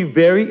can be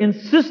very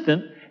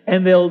insistent,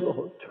 and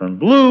they'll turn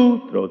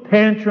blue, throw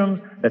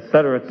tantrums,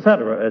 etc.,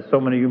 as so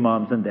many of you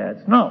moms and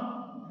dads know.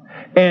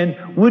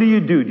 And what do?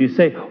 Do you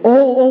say,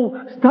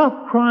 oh,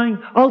 stop crying,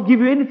 I'll give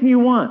you anything you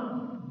want?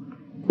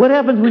 What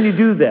happens when you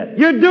do that?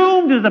 You're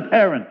doomed as a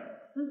parent.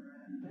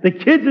 The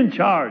kid's in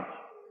charge.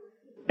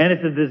 And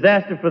it's a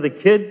disaster for the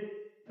kid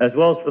as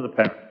well as for the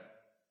parent.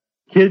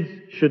 Kids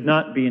should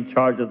not be in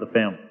charge of the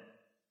family.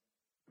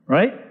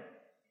 Right?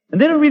 And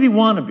they don't really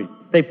want to be.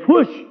 They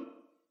push,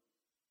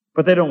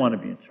 but they don't want to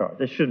be in charge.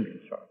 They shouldn't be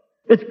in charge.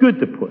 It's good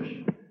to push.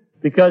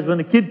 Because when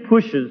the kid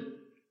pushes,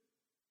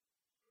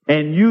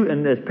 and you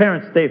and as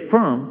parents stay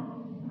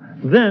firm,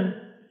 then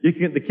the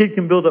kid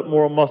can build up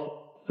moral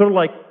muscle. Sort of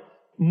like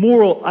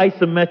moral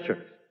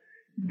isometrics.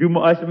 Do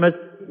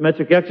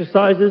isometric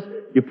exercises,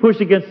 you push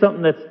against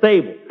something that's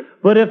stable.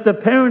 But if the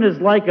parent is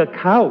like a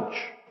couch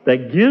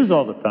that gives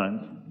all the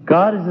time,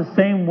 God is the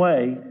same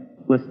way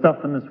with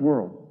stuff in this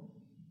world.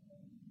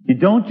 You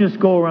don't just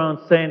go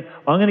around saying,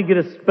 I'm going to get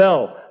a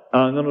spell.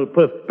 I'm going to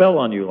put a spell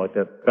on you, like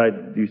that guy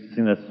used to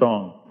sing that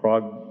song,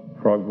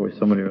 Frog Voice,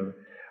 somebody or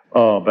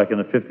other, back in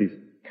the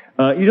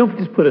 50s. You don't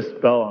just put a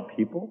spell on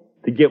people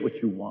to get what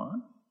you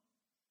want.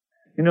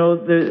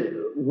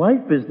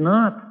 Life is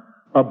not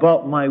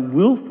about my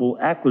willful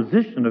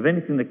acquisition of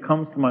anything that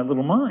comes to my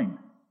little mind.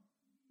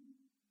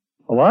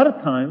 A lot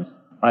of times,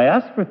 I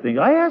ask for things.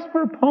 I asked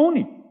for a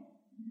pony.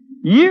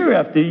 Year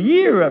after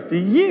year after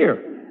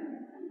year.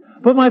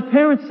 But my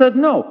parents said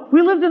no.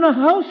 We lived in a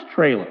house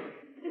trailer.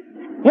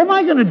 What am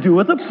I going to do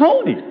with a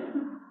pony?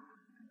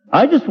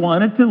 I just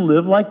wanted to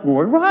live like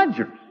Roy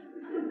Rogers.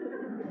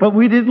 But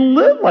we didn't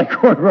live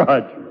like Roy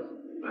Rogers.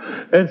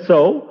 And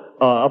so,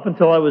 up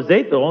until I was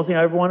 8, the only thing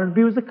I ever wanted to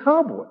be was a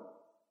cowboy.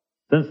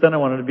 Since then, I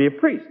wanted to be a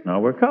priest. Now I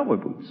wear cowboy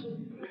boots.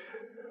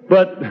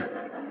 But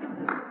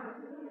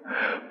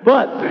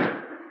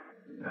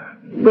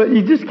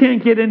you just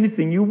can't get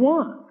anything you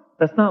want.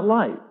 That's not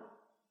life.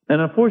 And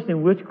unfortunately,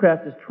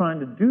 witchcraft is trying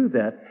to do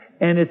that.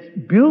 And it's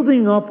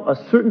building up a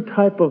certain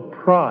type of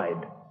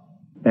pride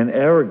and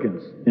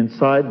arrogance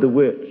inside the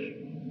witch.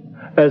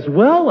 As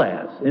well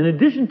as, in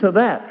addition to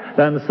that,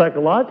 on the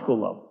psychological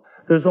level,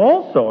 there's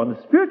also, on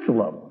the spiritual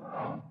level,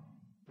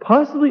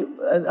 possibly,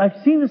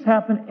 I've seen this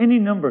happen any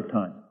number of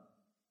times.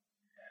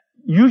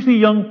 Usually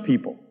young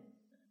people,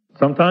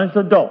 sometimes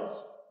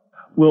adults,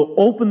 will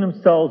open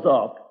themselves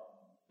up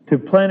to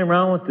playing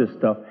around with this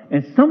stuff,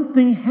 and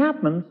something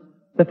happens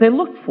that they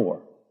looked for.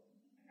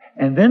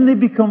 And then they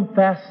become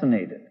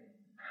fascinated.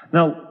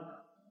 Now,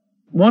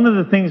 one of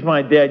the things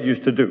my dad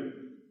used to do,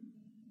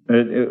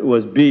 it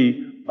was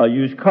be a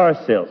used car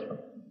salesman.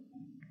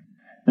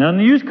 Now, in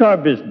the used car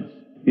business,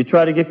 you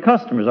try to get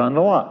customers on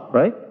the lot,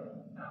 right?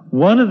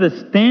 One of the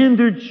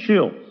standard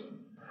shills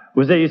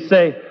was that you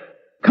say,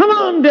 come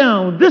on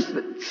down this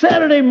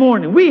Saturday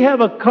morning. We have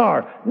a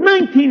car,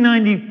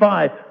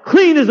 1995,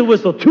 clean as a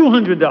whistle,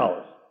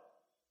 $200.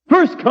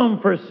 First come,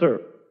 first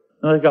serve.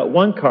 Now, they've got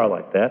one car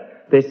like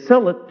that. They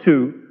sell it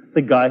to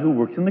the guy who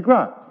works in the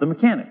garage, the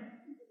mechanic,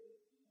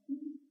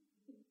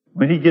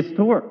 when he gets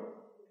to work.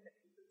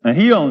 And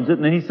he owns it,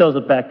 and then he sells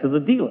it back to the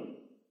dealer.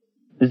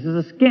 This is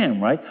a scam,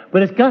 right?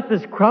 But it's got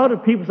this crowd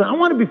of people saying, I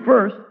want to be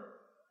first.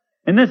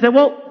 And then say,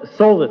 well,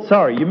 sold it.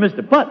 Sorry, you missed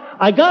it. But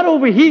I got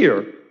over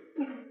here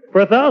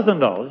for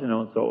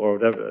 $1,000, or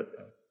whatever.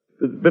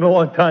 It's been a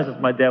long time since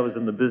my dad was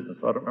in the business,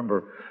 so I don't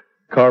remember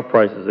car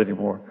prices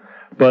anymore.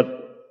 But,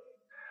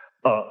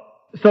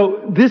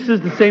 so this is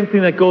the same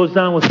thing that goes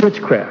on with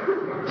witchcraft.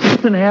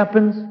 Something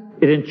happens,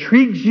 it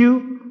intrigues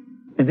you,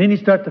 and then you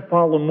start to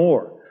follow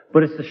more.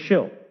 But it's a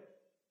shill.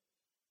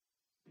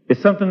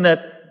 It's something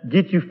that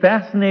gets you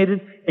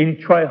fascinated, and you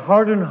try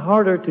harder and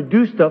harder to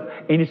do stuff,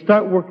 and you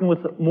start working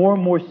with more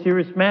and more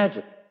serious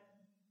magic.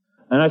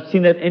 And I've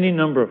seen that any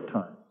number of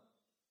times.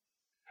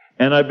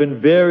 And I've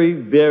been very,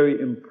 very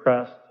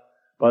impressed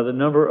by the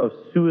number of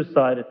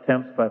suicide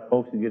attempts by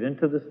folks who get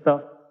into this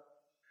stuff.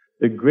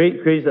 The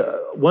great crazy,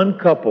 one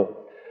couple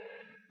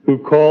who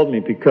called me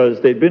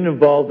because they'd been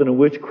involved in a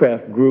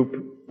witchcraft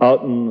group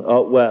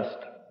out west.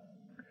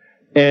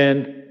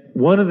 And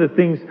one of the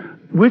things,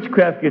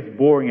 witchcraft gets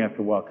boring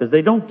after a while because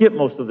they don't get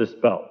most of the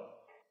spells.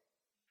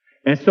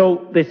 And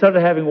so they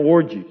started having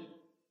orgies.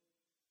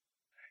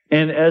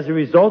 And as a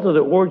result of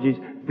the orgies,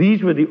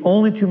 these were the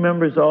only two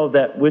members of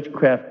that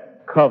witchcraft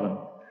coven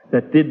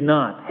that did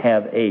not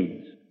have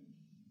AIDS.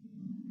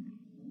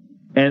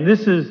 And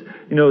this is,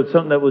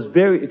 something that was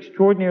very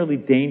extraordinarily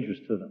dangerous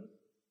to them.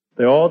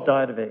 They all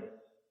died of AIDS,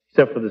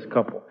 except for this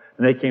couple.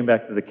 And they came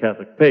back to the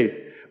Catholic faith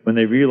when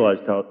they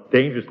realized how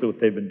dangerous what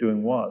they've been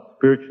doing was,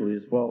 spiritually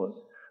as well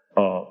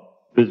as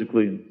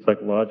physically and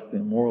psychologically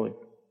and morally.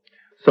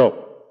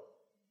 So,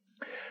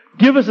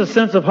 give us a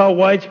sense of how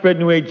widespread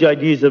New Age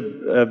ideas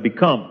have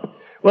become.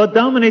 Well, it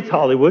dominates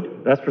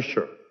Hollywood, that's for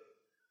sure.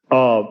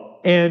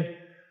 And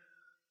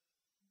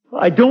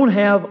I don't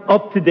have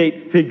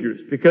up-to-date figures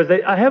because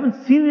I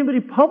haven't seen anybody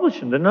publish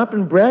them. They've not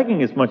been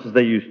bragging as much as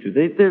they used to.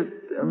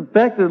 In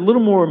fact, they're a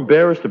little more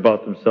embarrassed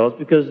about themselves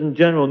because in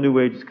general, New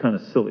Age is kind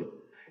of silly.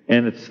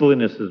 And its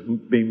silliness is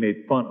being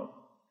made fun of.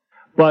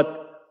 But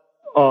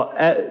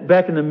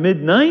back in the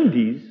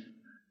mid-90s,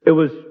 it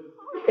was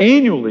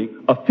annually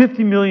a $50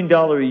 million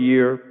a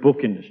year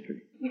book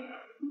industry.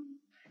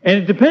 And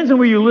it depends on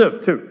where you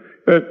live, too.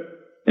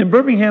 In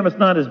Birmingham, it's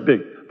not as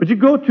big. But you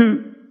go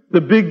to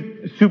the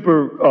big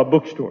super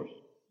bookstores.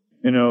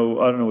 I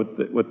don't know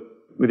what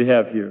they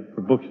have here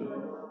for bookstores.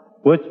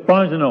 What's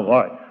Barnes & Noble?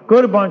 All right.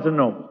 Go to Barnes &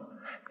 Noble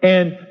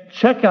and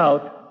check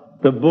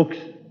out the books.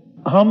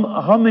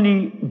 How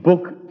many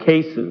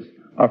bookcases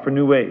are for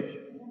New Age?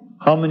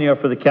 How many are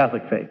for the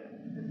Catholic faith?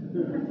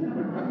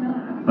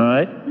 All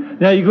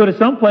right? Now, you go to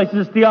some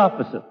places, it's the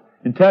opposite.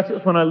 In Texas,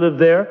 when I lived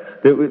there,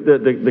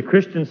 the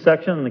Christian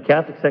section and the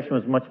Catholic section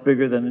was much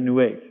bigger than the New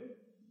Age.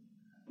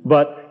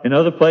 But in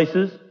other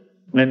places,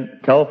 in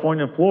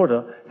California and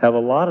Florida, have a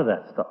lot of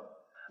that stuff.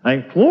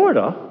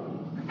 Florida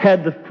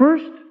had the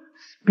first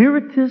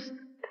Spiritist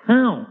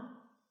town.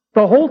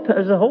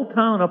 There's a whole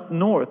town up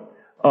north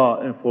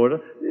in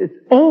Florida. It's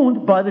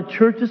owned by the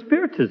Church of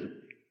Spiritism.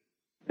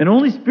 And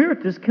only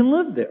Spiritists can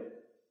live there.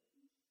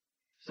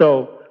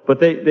 So, but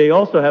they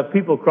also have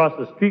people across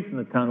the street from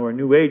the town who are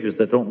New Agers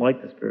that don't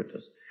like the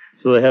Spiritists.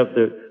 So they have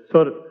the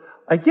sort of,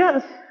 I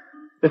guess,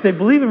 If they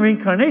believe in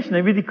reincarnation,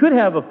 they really could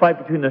have a fight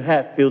between the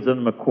Hatfields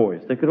and the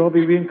McCoys. They could all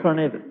be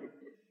reincarnated.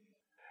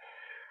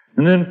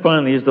 And then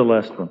finally, here's the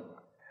last one.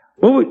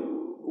 What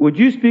would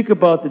you speak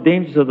about the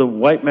dangers of the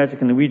white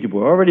magic and the Ouija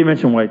board? I already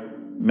mentioned white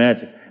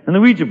magic. And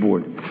the Ouija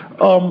board.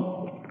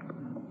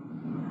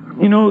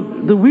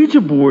 The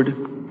Ouija board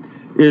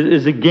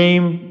is a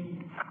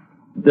game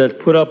that's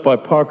put up by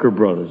Parker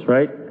Brothers,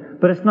 right?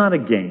 But it's not a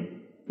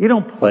game. You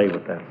don't play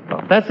with that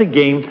stuff. That's a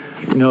game,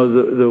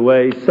 the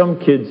way some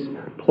kids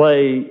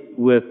play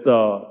with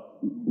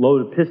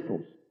loaded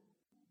pistols.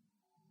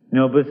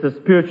 But it's a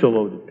spiritual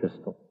loaded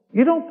pistol.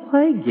 You don't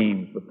play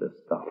games with this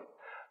stuff.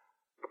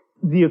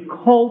 The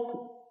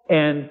occult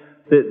and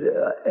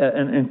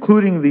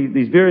including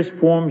these various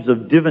forms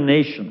of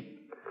divination,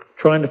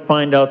 trying to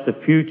find out the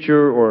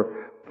future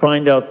or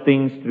find out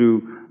things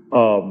through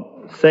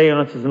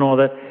seances and all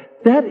that,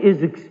 that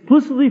is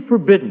explicitly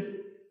forbidden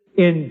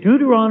in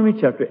Deuteronomy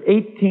chapter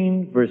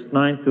 18, verse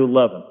 9 through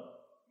 11.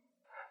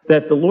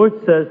 That the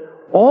Lord says,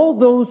 all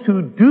those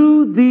who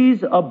do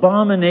these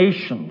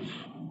abominations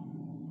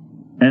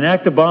and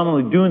act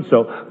abominably doing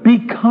so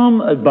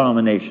become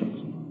abominations,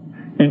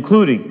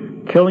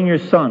 including killing your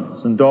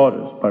sons and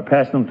daughters by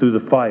passing them through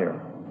the fire,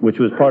 which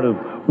was part of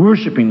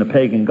worshiping the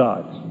pagan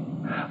gods.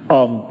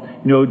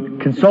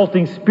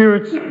 Consulting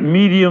spirits,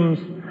 mediums,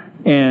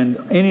 and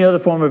any other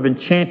form of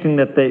enchanting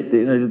that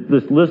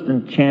this list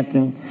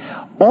enchanting,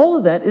 all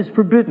of that is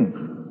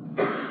forbidden.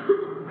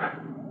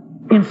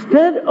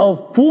 Instead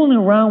of fooling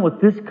around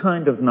with this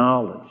kind of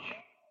knowledge,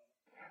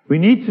 we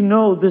need to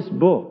know this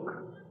book.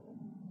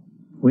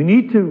 We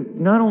need to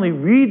not only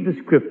read the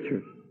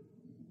Scriptures,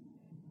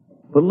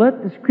 but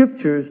let the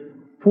Scriptures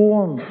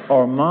form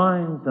our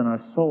minds and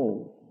our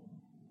souls.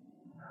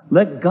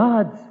 Let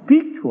God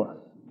speak to us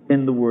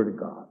in the Word of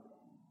God.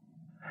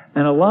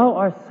 And allow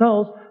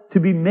ourselves to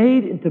be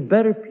made into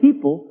better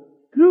people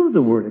through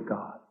the Word of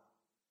God.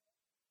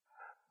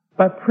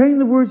 By praying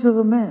the words of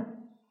the Mass.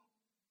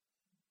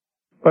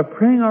 By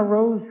praying our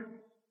rosary.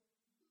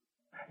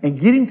 And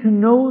getting to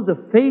know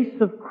the face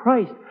of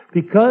Christ.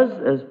 Because,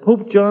 as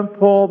Pope John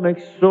Paul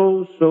makes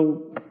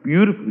so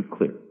beautifully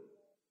clear,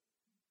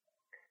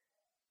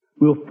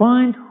 we'll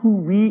find who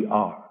we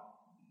are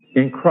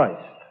in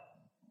Christ.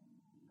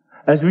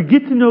 As we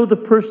get to know the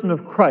person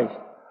of Christ,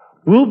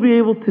 we'll be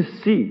able to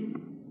see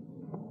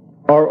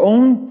our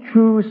own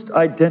truest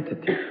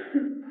identity.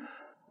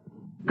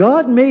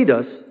 God made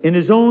us in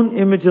His own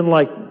image and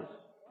likeness.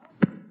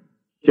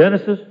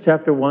 Genesis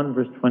chapter 1,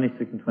 verse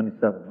 26 and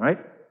 27, right?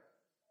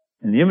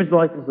 In the image and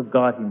likeness of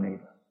God, He made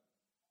us.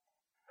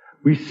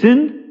 We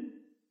sinned,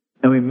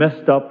 and we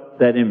messed up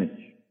that image.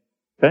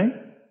 Okay?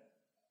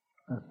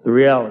 That's the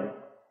reality.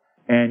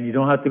 And you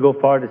don't have to go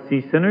far to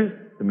see sinners.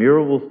 The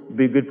mirror will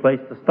be a good place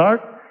to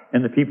start,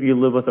 and the people you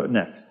live with are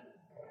next.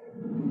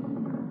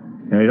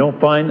 You don't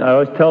find, I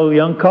always tell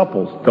young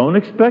couples, don't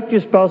expect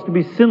your spouse to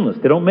be sinless.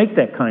 They don't make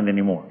that kind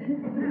anymore.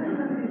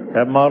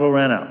 That model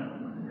ran out.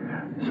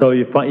 So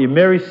you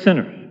marry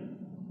sinners.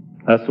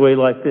 That's the way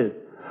life is.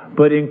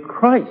 But in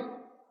Christ,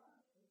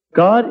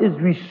 God is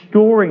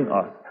restoring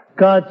us.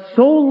 God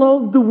so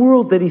loved the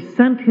world that He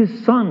sent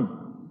His Son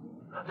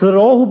so that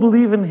all who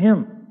believe in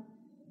Him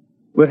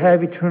would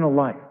have eternal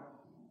life.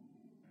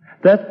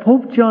 That's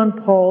Pope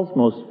John Paul's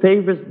most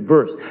favorite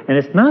verse. And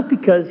it's not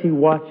because he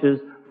watches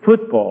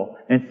football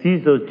and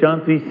sees those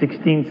John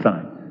 3:16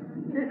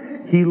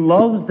 signs. He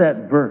loves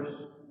that verse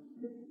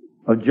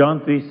of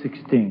John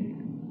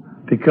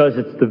 3:16 because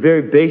it's the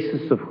very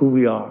basis of who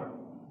we are.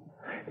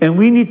 And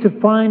we need to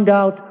find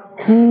out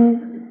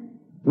who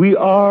we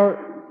are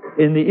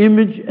in the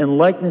image and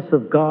likeness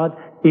of God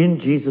in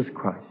Jesus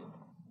Christ.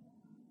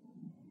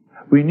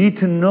 We need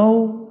to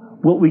know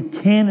what we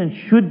can and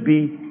should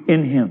be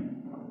in Him.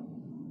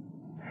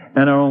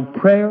 And our own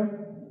prayer,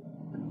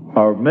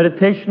 our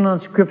meditation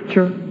on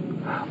Scripture,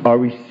 our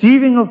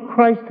receiving of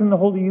Christ in the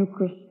Holy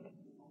Eucharist,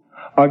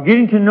 our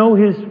getting to know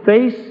His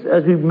face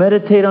as we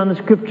meditate on the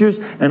Scriptures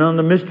and on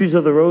the mysteries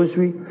of the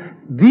Rosary,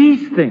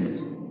 these things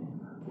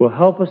will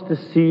help us to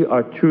see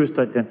our truest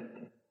identity.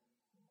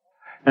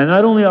 And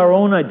not only our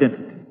own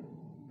identity,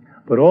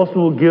 but also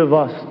will give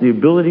us the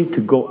ability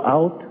to go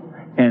out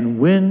and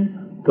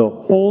win the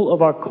whole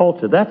of our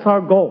culture. That's our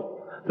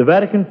goal. The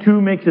Vatican II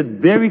makes it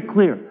very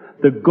clear.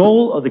 The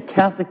goal of the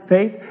Catholic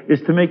faith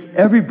is to make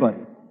everybody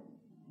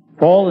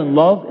fall in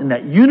love in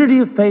that unity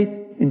of faith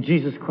in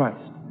Jesus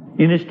Christ,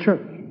 in His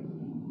church.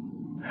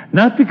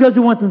 Not because we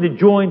want them to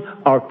join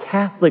our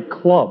Catholic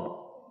club,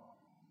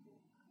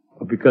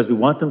 but because we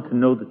want them to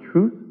know the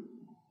truth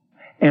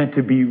and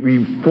to be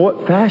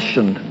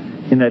fashioned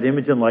in that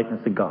image and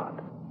likeness of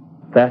God.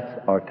 That's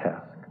our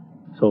task.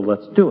 So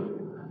let's do it.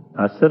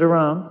 Not sit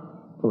around,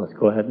 but let's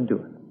go ahead and do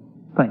it.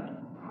 Thank you.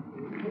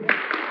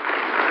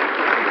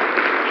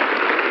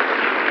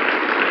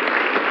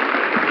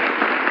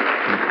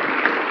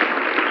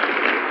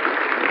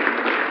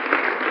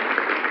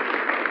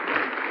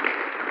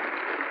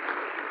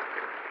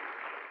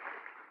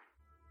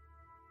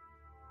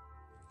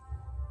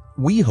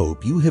 We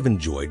hope you have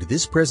enjoyed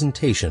this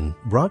presentation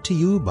brought to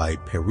you by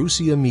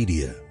Perusia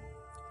Media.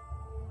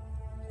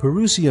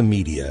 Perusia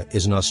Media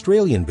is an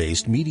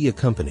Australian-based media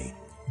company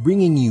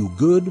bringing you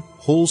good,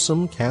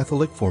 wholesome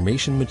Catholic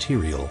formation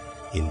material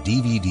in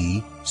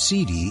DVD,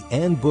 CD,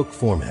 and book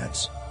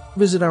formats.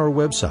 Visit our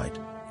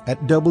website at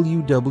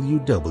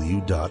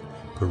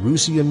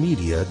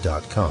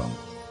www.perusiamedia.com.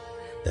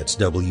 That's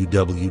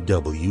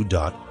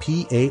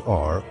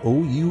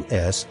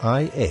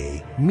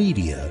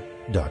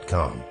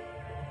www.perusiamedia.com.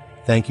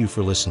 Thank you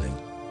for listening,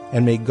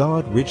 and may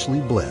God richly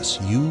bless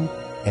you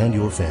and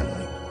your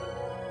family.